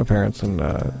both my parents, and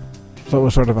so it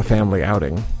was sort of a family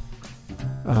outing.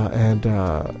 And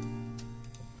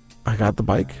I got the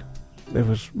bike. It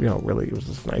was, it was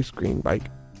this nice green bike.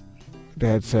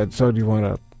 Dad said, "So do you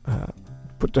want to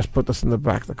put this in the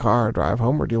back of the car and drive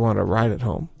home, or do you want to ride it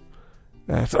home?"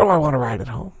 And I said, "Oh, I want to ride it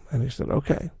home." And he said,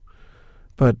 "Okay,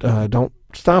 but don't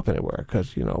stop anywhere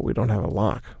because, we don't have a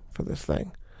lock for this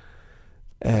thing."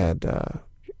 And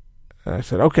I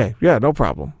said, "Okay, yeah, no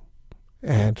problem."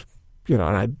 And, and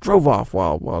I drove off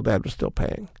while Dad was still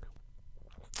paying.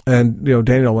 And,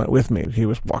 Daniel went with me. He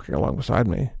was walking along beside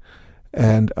me.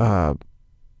 And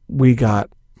we got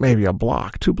maybe a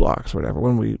block, 2 blocks, whatever,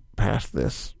 when we passed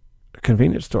this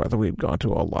convenience store that we'd gone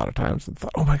to a lot of times and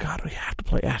thought, "Oh my God, we have to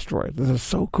play Asteroids. This is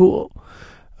so cool."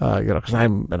 Because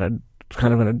I'm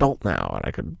kind of an adult now and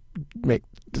I could make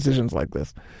decisions like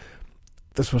this.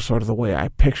 This was sort of the way I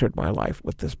pictured my life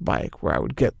with this bike, where I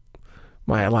would get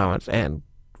my allowance and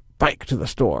bike to the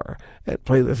store and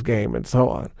play this game and so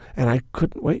on. And I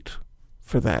couldn't wait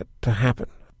for that to happen.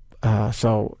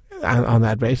 So on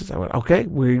that basis, I went, okay,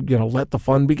 we're going to let the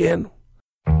fun begin.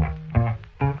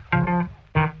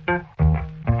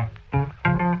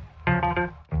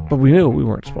 But we knew we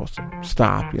weren't supposed to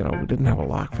stop. We didn't have a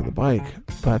lock for the bike.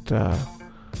 But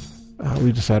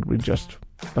we decided we'd just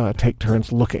take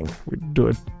turns looking. We'd do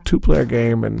a 2-player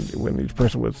game, and when each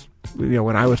person was,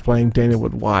 when I was playing, Daniel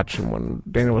would watch, and when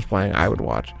Daniel was playing, I would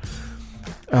watch.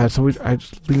 So I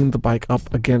just leaned the bike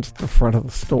up against the front of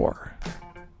the store.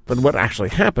 But what actually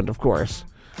happened, of course,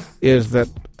 is that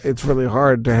it's really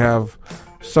hard to have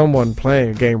someone playing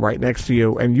a game right next to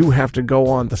you, and you have to go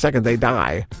on the second they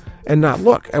die and not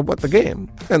look at what the game.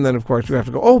 And then, of course, you have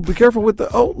to go, "Oh, be careful with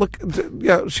look,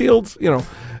 shields,"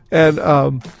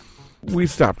 And we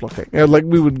stopped looking.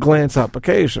 We would glance up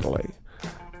occasionally.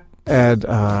 And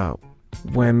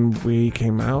when we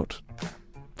came out,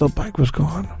 the bike was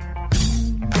gone.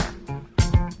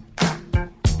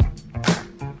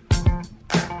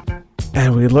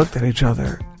 And we looked at each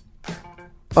other,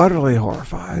 utterly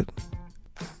horrified.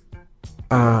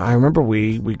 I remember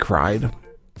we cried.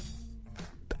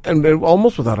 And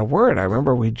almost without a word, I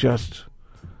remember we just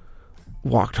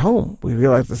walked home. We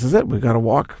realized this is it. We've got to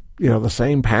walk, the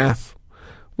same path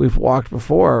we've walked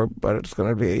before, but it's going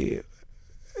to be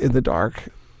in the dark.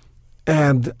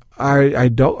 And I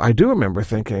do remember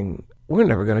thinking, we're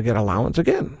never going to get allowance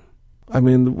again. I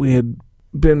mean, we had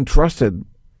been entrusted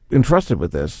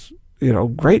with this,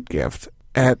 great gift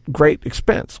at great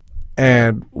expense.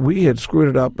 And we had screwed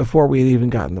it up before we had even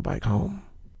gotten the bike home.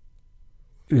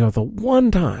 The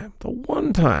one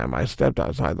time I stepped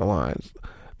outside the lines,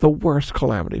 the worst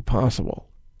calamity possible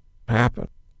happened.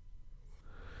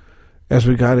 As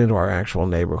we got into our actual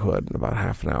neighborhood, and about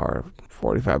half an hour,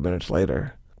 45 minutes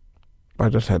later, I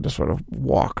just had to sort of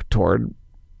walk toward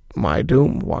my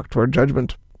doom, walk toward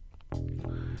judgment.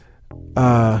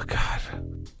 God.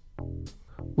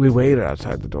 We waited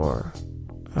outside the door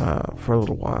for a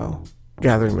little while,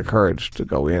 gathering the courage to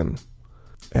go in.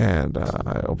 And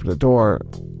I opened the door,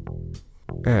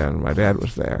 and my dad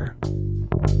was there.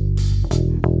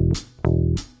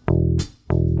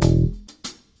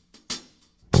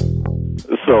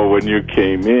 So when you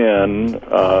came in,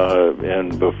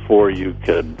 and before you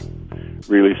could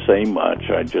really say much,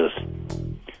 I just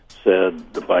said,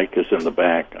 "The bike is in the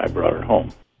back. I brought it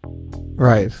home."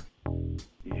 Right.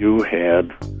 You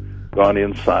had gone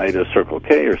inside a Circle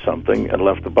K or something and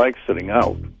left the bike sitting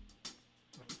out.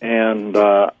 And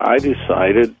I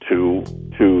decided to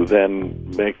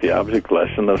then make the object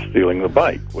lesson of stealing the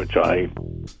bike, which I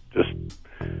just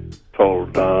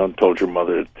told your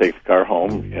mother to take the car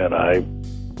home, and I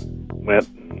went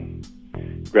and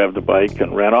grabbed the bike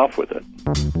and ran off with it.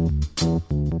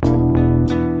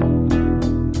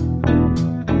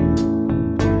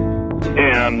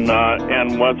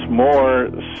 And what's more,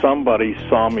 somebody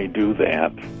saw me do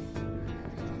that,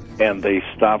 and they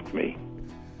stopped me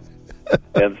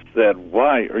and said,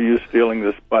 "Why are you stealing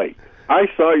this bike?" "I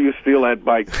saw you steal that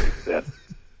bike," they said.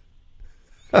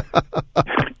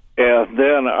 And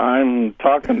then I'm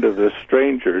talking to this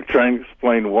stranger, trying to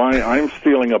explain why I'm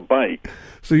stealing a bike.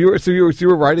 So you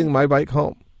were riding my bike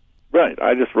home? Right.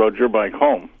 I just rode your bike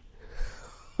home.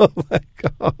 Oh my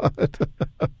God!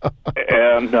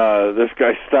 And this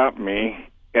guy stopped me,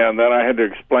 and then I had to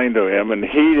explain to him, and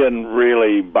he didn't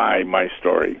really buy my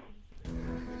story.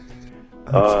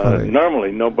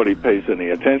 Normally, nobody pays any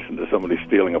attention to somebody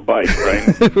stealing a bike,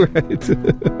 right? Right.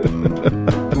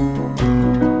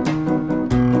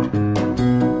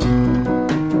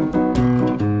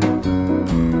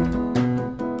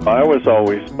 was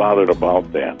always bothered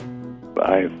about that.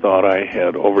 I thought I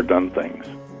had overdone things.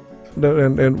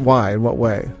 And why? In what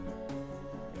way?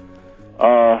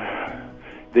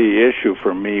 The issue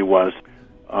for me was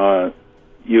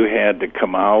you had to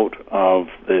come out of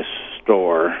this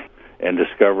store and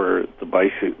discover the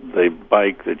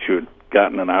bike that you had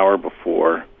gotten an hour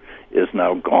before is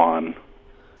now gone,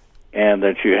 and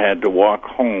that you had to walk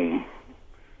home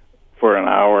for an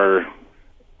hour,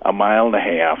 a mile and a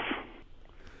half.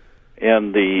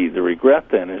 And the regret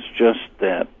then is just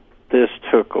that this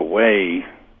took away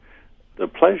the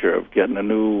pleasure of getting a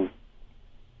new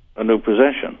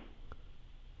possession.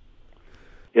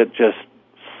 It just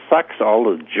sucks all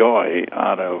the joy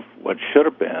out of what should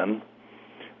have been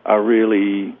a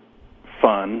really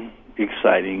fun,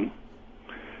 exciting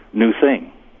new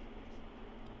thing.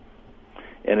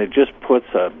 And it just puts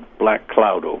a black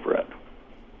cloud over it.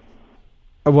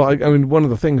 Well, I mean, one of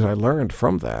the things I learned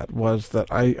from that was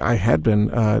that I had been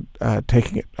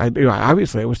taking it.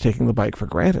 Obviously, I was taking the bike for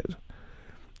granted.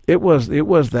 It was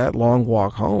that long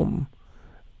walk home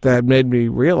that made me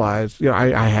realize,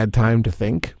 I had time to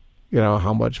think,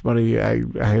 how much money I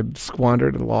had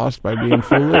squandered and lost by being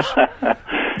foolish,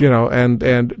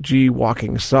 and gee,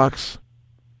 walking sucks.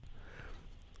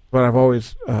 What I've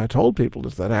always told people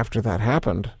is that after that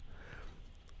happened,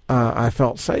 I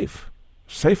felt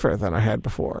safer than I had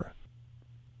before.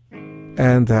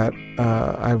 And that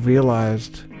I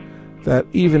realized that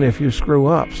even if you screw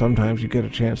up, sometimes you get a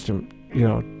chance to,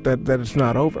 that it's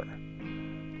not over.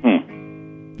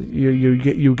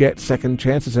 You get second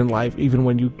chances in life, even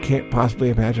when you can't possibly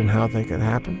imagine how they could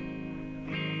happen.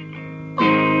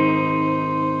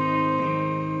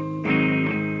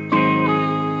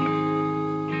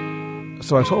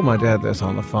 So I told my dad this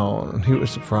on the phone, and he was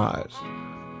surprised.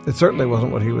 It certainly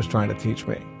wasn't what he was trying to teach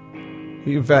me.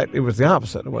 In fact, it was the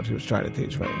opposite of what he was trying to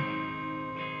teach me.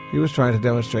 He was trying to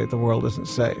demonstrate the world isn't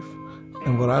safe.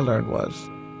 And what I learned was,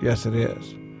 yes, it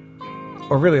is.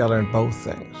 Or really, I learned both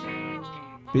things.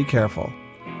 Be careful.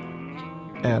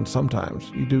 And sometimes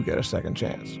you do get a second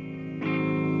chance.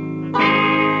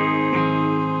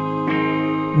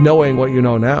 Knowing what you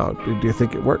know now, do you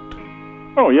think it worked?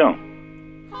 Oh, yeah.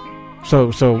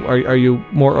 So are you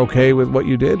more okay with what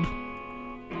you did?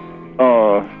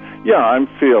 Yeah, I'm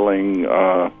feeling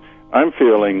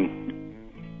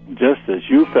just as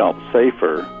you felt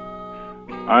safer.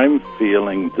 I'm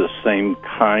feeling the same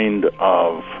kind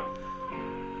of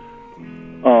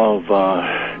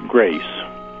grace,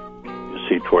 you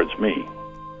see, towards me.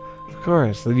 Of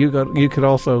course, you could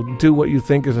also do what you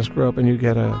think is a screw up, and you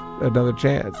get another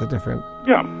chance, a different.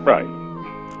 Yeah, right.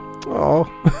 Oh,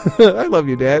 I love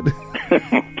you, Dad.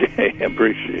 Okay, I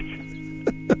appreciate you.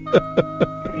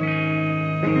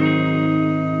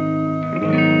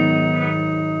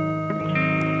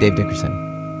 Dave Dickerson.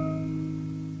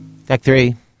 Act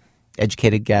 3,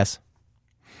 educated guess.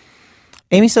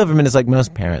 Amy Silverman is like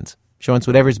most parents. She wants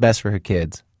whatever's best for her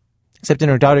kids. Except in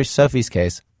her daughter Sophie's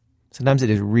case, sometimes it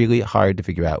is really hard to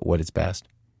figure out what is best.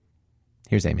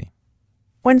 Here's Amy.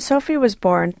 When Sophie was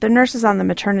born, the nurses on the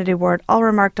maternity ward all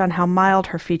remarked on how mild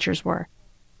her features were,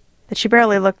 that she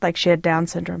barely looked like she had Down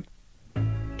syndrome.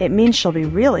 "It means she'll be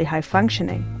really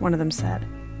high-functioning," one of them said.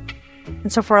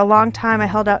 And so for a long time I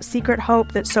held out secret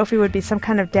hope that Sophie would be some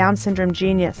kind of Down syndrome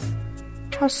genius.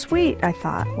 How sweet, I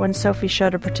thought, when Sophie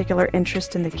showed a particular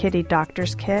interest in the kitty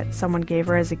doctor's kit someone gave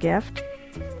her as a gift.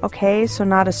 Okay, so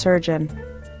not a surgeon,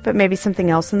 but maybe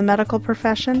something else in the medical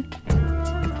profession?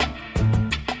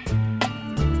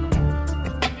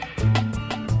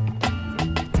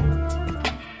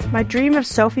 My dream of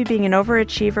Sophie being an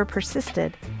overachiever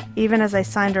persisted, even as I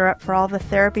signed her up for all the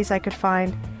therapies I could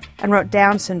find and wrote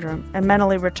Down syndrome and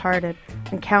mentally retarded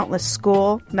on countless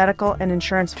school, medical, and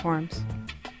insurance forms.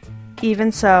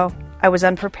 Even so, I was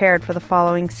unprepared for the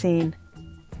following scene.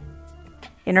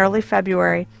 In early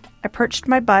February, I perched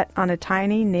my butt on a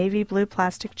tiny navy blue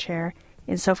plastic chair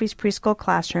in Sophie's preschool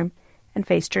classroom and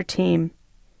faced her team.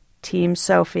 Team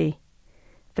Sophie.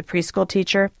 The preschool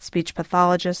teacher, speech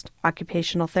pathologist,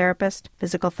 occupational therapist,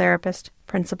 physical therapist,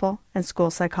 principal, and school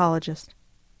psychologist.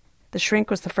 The shrink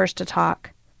was the first to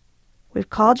talk. "We've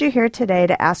called you here today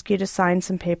to ask you to sign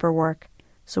some paperwork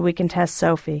so we can test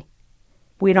Sophie.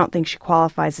 We don't think she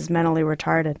qualifies as mentally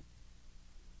retarded."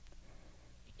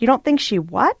 "You don't think she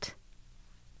what?"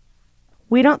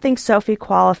 "We don't think Sophie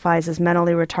qualifies as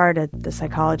mentally retarded," the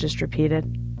psychologist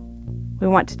repeated. "We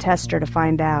want to test her to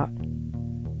find out."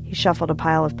 He shuffled a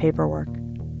pile of paperwork.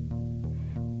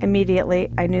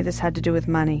 Immediately, I knew this had to do with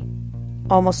money.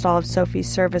 Almost all of Sophie's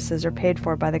services are paid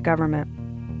for by the government.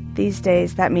 These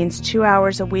days, that means 2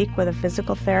 hours a week with a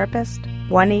physical therapist,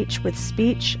 one each with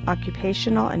speech,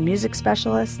 occupational, and music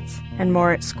specialists, and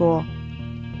more at school.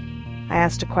 I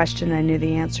asked a question I knew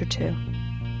the answer to.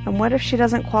 And what if she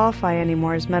doesn't qualify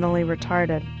anymore as mentally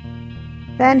retarded?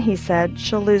 Then, he said,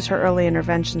 she'll lose her early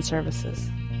intervention services.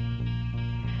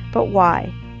 But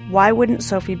why? Why wouldn't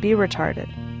Sophie be retarded?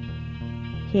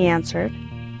 He answered,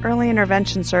 early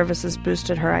intervention services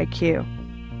boosted her IQ.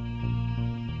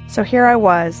 So here I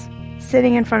was,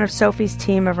 sitting in front of Sophie's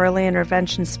team of early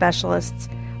intervention specialists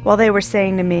while they were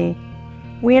saying to me,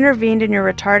 "We intervened in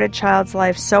your retarded child's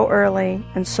life so early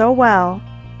and so well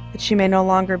that she may no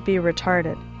longer be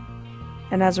retarded.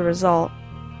 And as a result,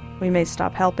 we may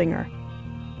stop helping her."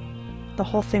 The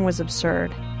whole thing was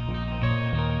absurd.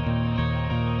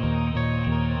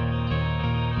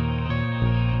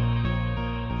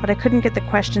 But I couldn't get the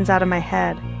questions out of my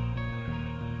head.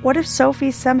 What if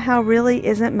Sophie somehow really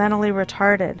isn't mentally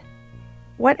retarded?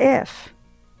 What if?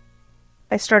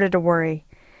 I started to worry.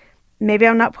 Maybe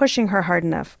I'm not pushing her hard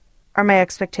enough. Are my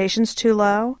expectations too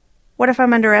low? What if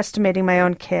I'm underestimating my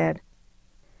own kid?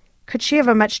 Could she have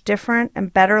a much different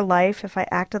and better life if I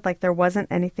acted like there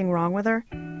wasn't anything wrong with her?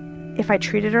 If I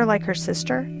treated her like her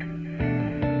sister?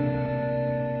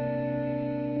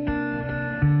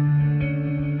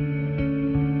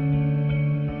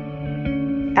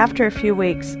 After a few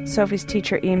weeks, Sophie's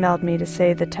teacher emailed me to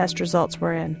say the test results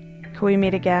were in. Could we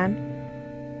meet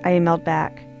again? I emailed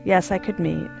back. Yes, I could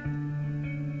meet.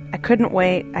 I couldn't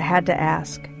wait. I had to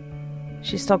ask.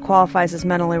 She still qualifies as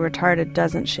mentally retarded,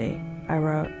 doesn't she? I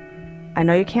wrote. I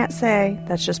know you can't say.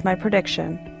 That's just my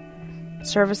prediction.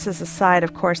 Services aside,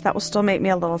 of course, that will still make me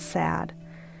a little sad.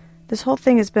 This whole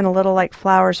thing has been a little like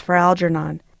Flowers for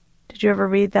Algernon. Did you ever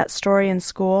read that story in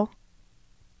school?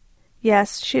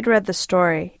 Yes, she'd read the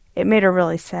story. It made her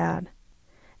really sad.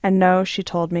 And no, she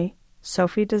told me,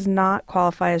 Sophie does not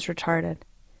qualify as retarded.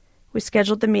 We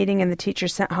scheduled the meeting and the teacher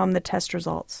sent home the test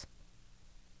results.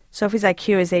 Sophie's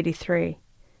IQ is 83.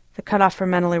 The cutoff for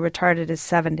mentally retarded is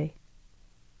 70.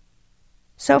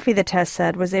 Sophie, the test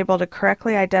said, was able to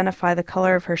correctly identify the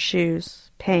color of her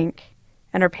shoes, pink,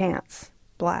 and her pants,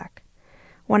 black.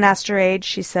 When asked her age,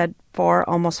 she said 4,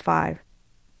 almost 5.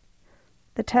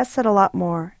 The test said a lot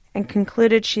more and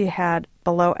concluded she had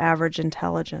below-average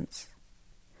intelligence.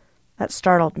 That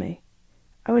startled me.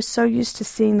 I was so used to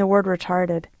seeing the word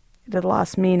retarded, it had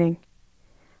lost meaning.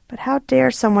 But how dare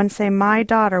someone say my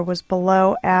daughter was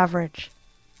below average?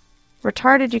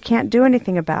 Retarded you can't do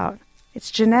anything about. It's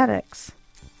genetics.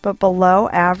 But below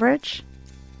average?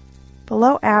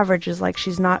 Below average is like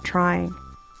she's not trying.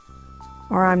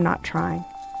 Or I'm not trying.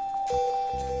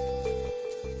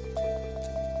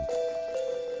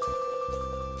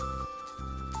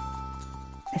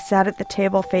 I sat at the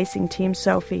table facing Team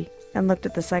Sophie and looked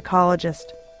at the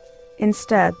psychologist.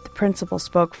 Instead, the principal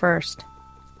spoke first.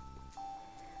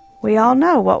 We all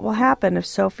know what will happen if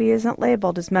Sophie isn't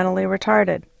labeled as mentally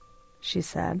retarded, she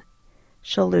said.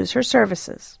 She'll lose her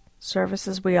services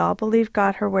we all believe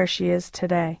got her where she is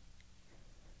today.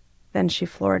 Then she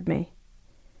floored me.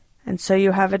 And so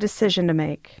you have a decision to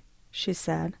make, she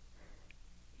said.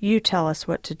 You tell us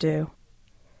what to do.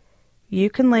 You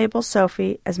can label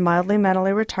Sophie as mildly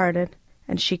mentally retarded,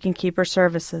 and she can keep her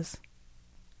services.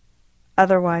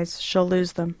 Otherwise, she'll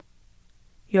lose them.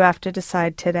 You have to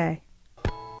decide today.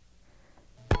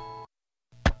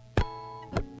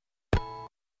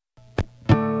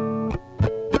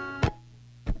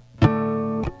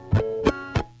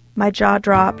 My jaw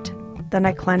dropped, then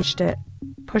I clenched it,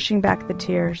 pushing back the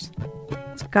tears.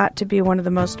 It's got to be one of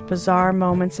the most bizarre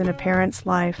moments in a parent's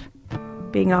life,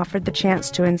 being offered the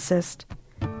chance to insist,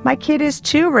 my kid is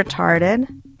too retarded.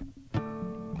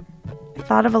 I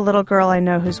thought of a little girl I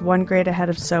know who's 1 grade ahead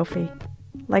of Sophie.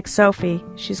 Like Sophie,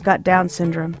 she's got Down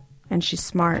syndrome, and she's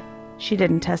smart. She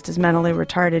didn't test as mentally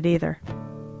retarded either.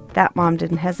 That mom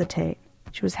didn't hesitate.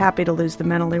 She was happy to lose the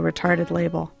mentally retarded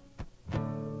label.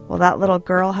 Will that little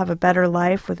girl have a better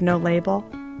life with no label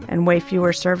and way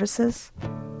fewer services?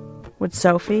 Would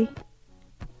Sophie?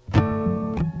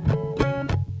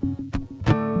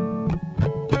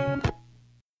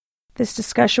 This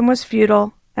discussion was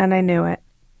futile, and I knew it.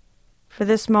 For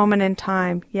this moment in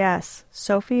time, yes,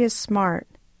 Sophie is smart.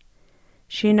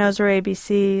 She knows her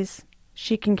ABCs,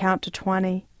 she can count to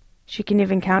 20, she can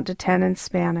even count to 10 in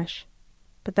Spanish.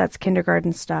 But that's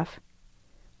kindergarten stuff.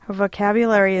 Her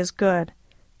vocabulary is good,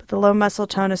 but the low muscle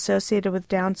tone associated with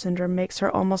Down syndrome makes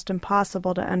her almost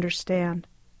impossible to understand.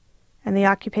 And the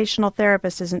occupational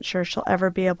therapist isn't sure she'll ever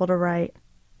be able to write.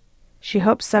 She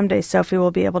hopes someday Sophie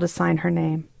will be able to sign her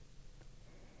name.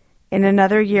 In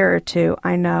another year or two,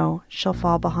 I know, she'll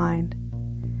fall behind.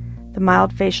 The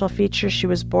mild facial features she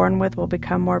was born with will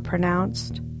become more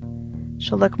pronounced.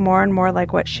 she'll look more and more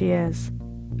like what she is,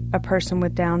 a person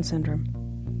with Down syndrome.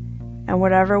 And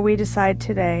whatever we decide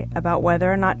today about whether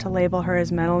or not to label her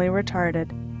as mentally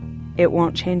retarded, it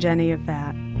won't change any of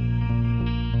that.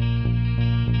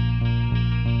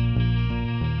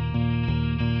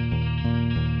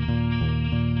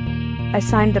 I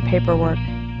signed the paperwork.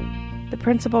 The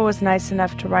principal was nice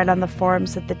enough to write on the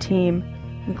forms that the team,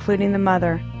 including the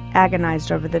mother,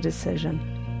 agonized over the decision.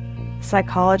 The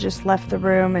psychologist left the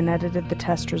room and edited the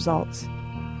test results.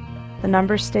 The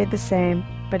numbers stayed the same,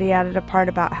 but he added a part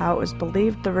about how it was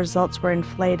believed the results were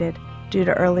inflated due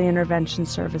to early intervention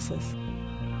services.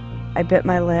 I bit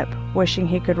my lip, wishing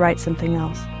he could write something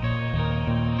else.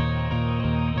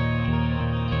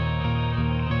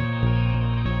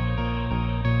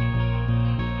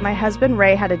 My husband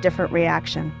Ray had a different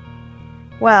reaction.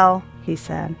 Well, he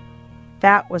said,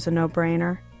 that was a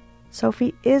no-brainer.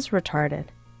 Sophie is retarded.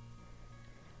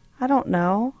 I don't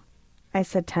know, I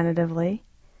said tentatively.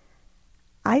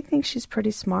 I think she's pretty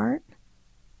smart.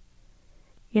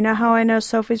 You know how I know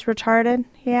Sophie's retarded?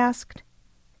 He asked.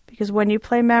 Because when you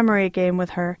play memory game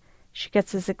with her, she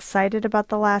gets as excited about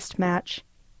the last match,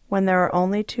 when there are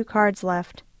only 2 cards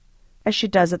left, as she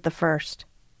does at the first.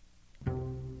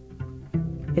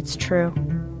 It's true.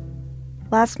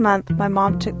 Last month, my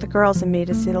mom took the girls and me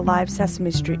to see the live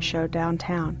Sesame Street show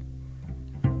downtown.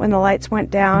 When the lights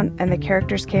went down and the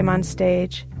characters came on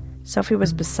stage, Sophie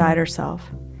was beside herself,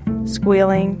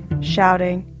 squealing,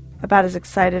 shouting, about as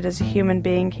excited as a human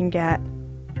being can get.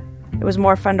 It was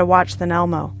more fun to watch than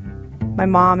Elmo. My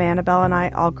mom, Annabelle, and I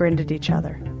all grinned at each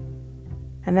other.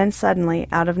 And then suddenly,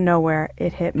 out of nowhere,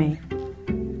 it hit me.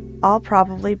 I'll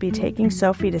probably be taking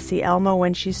Sophie to see Elmo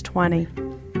when she's 20,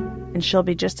 and she'll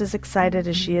be just as excited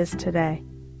as she is today.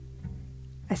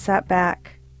 I sat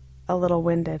back, a little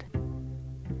winded.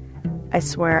 I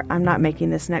swear I'm not making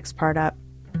this next part up.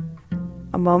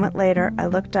 A moment later, I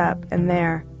looked up, and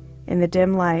there, in the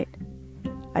dim light,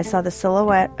 I saw the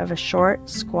silhouette of a short,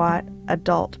 squat,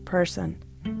 adult person.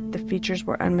 The features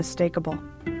were unmistakable.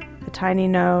 The tiny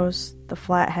nose, the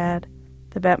flat head,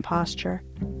 the bent posture.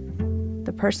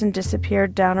 The person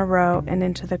disappeared down a row and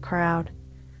into the crowd,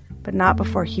 but not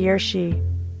before he or she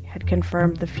had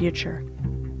confirmed the future.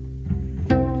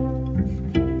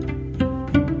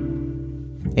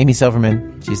 Amy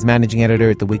Silverman, she's the managing editor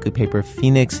at the weekly paper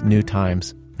Phoenix New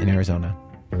Times in Arizona.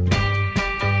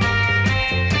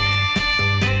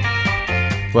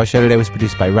 Our show today was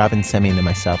produced by Robin Semien and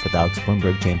myself, with Alex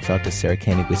Bloomberg, Jane Feltus, Sarah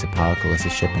Koenig, Lisa Pollack,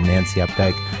 Alyssa Shipp, and Nancy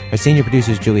Updike. Our senior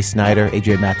producer is Julie Snyder.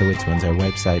 Adrian Mathowitz runs our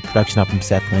website. Production help from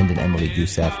Seth Lind and Emily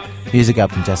Youssef. Music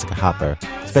help from Jessica Hopper.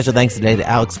 Special thanks today to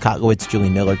Alex Kotlowitz, Julie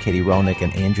Miller, Katie Rolnick,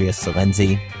 and Andrea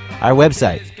Salenzi. Our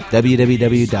website,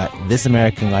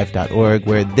 www.thisamericanlife.org,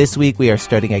 where this week we are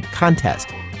starting a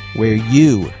contest where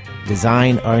you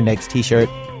design our next T-shirt.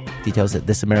 Details at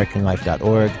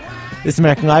thisamericanlife.org. This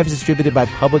American Life is distributed by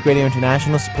Public Radio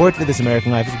International. Support for This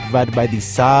American Life is provided by the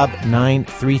Saab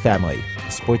 9-3 family,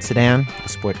 a sports sedan, a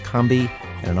sport combi,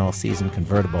 and an all-season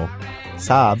convertible.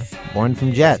 Saab, born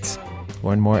from jets.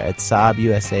 Learn more at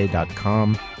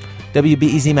SaabUSA.com.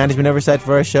 WBEZ management oversight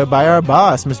for our show by our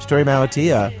boss, Mr. Tori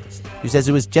Malatia, who says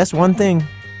it was just one thing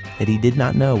that he did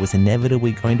not know was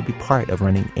inevitably going to be part of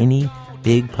running any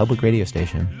big public radio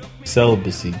station.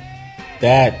 Celibacy.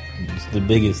 That is the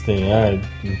biggest thing. I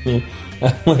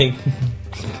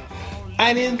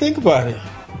didn't think about it.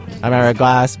 I'm Ira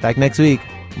Glass, back next week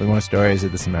with more stories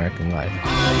of This American Life.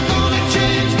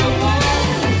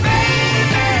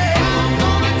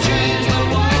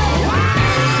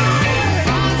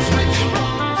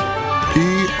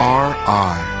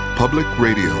 PRI, Public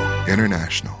Radio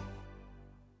International.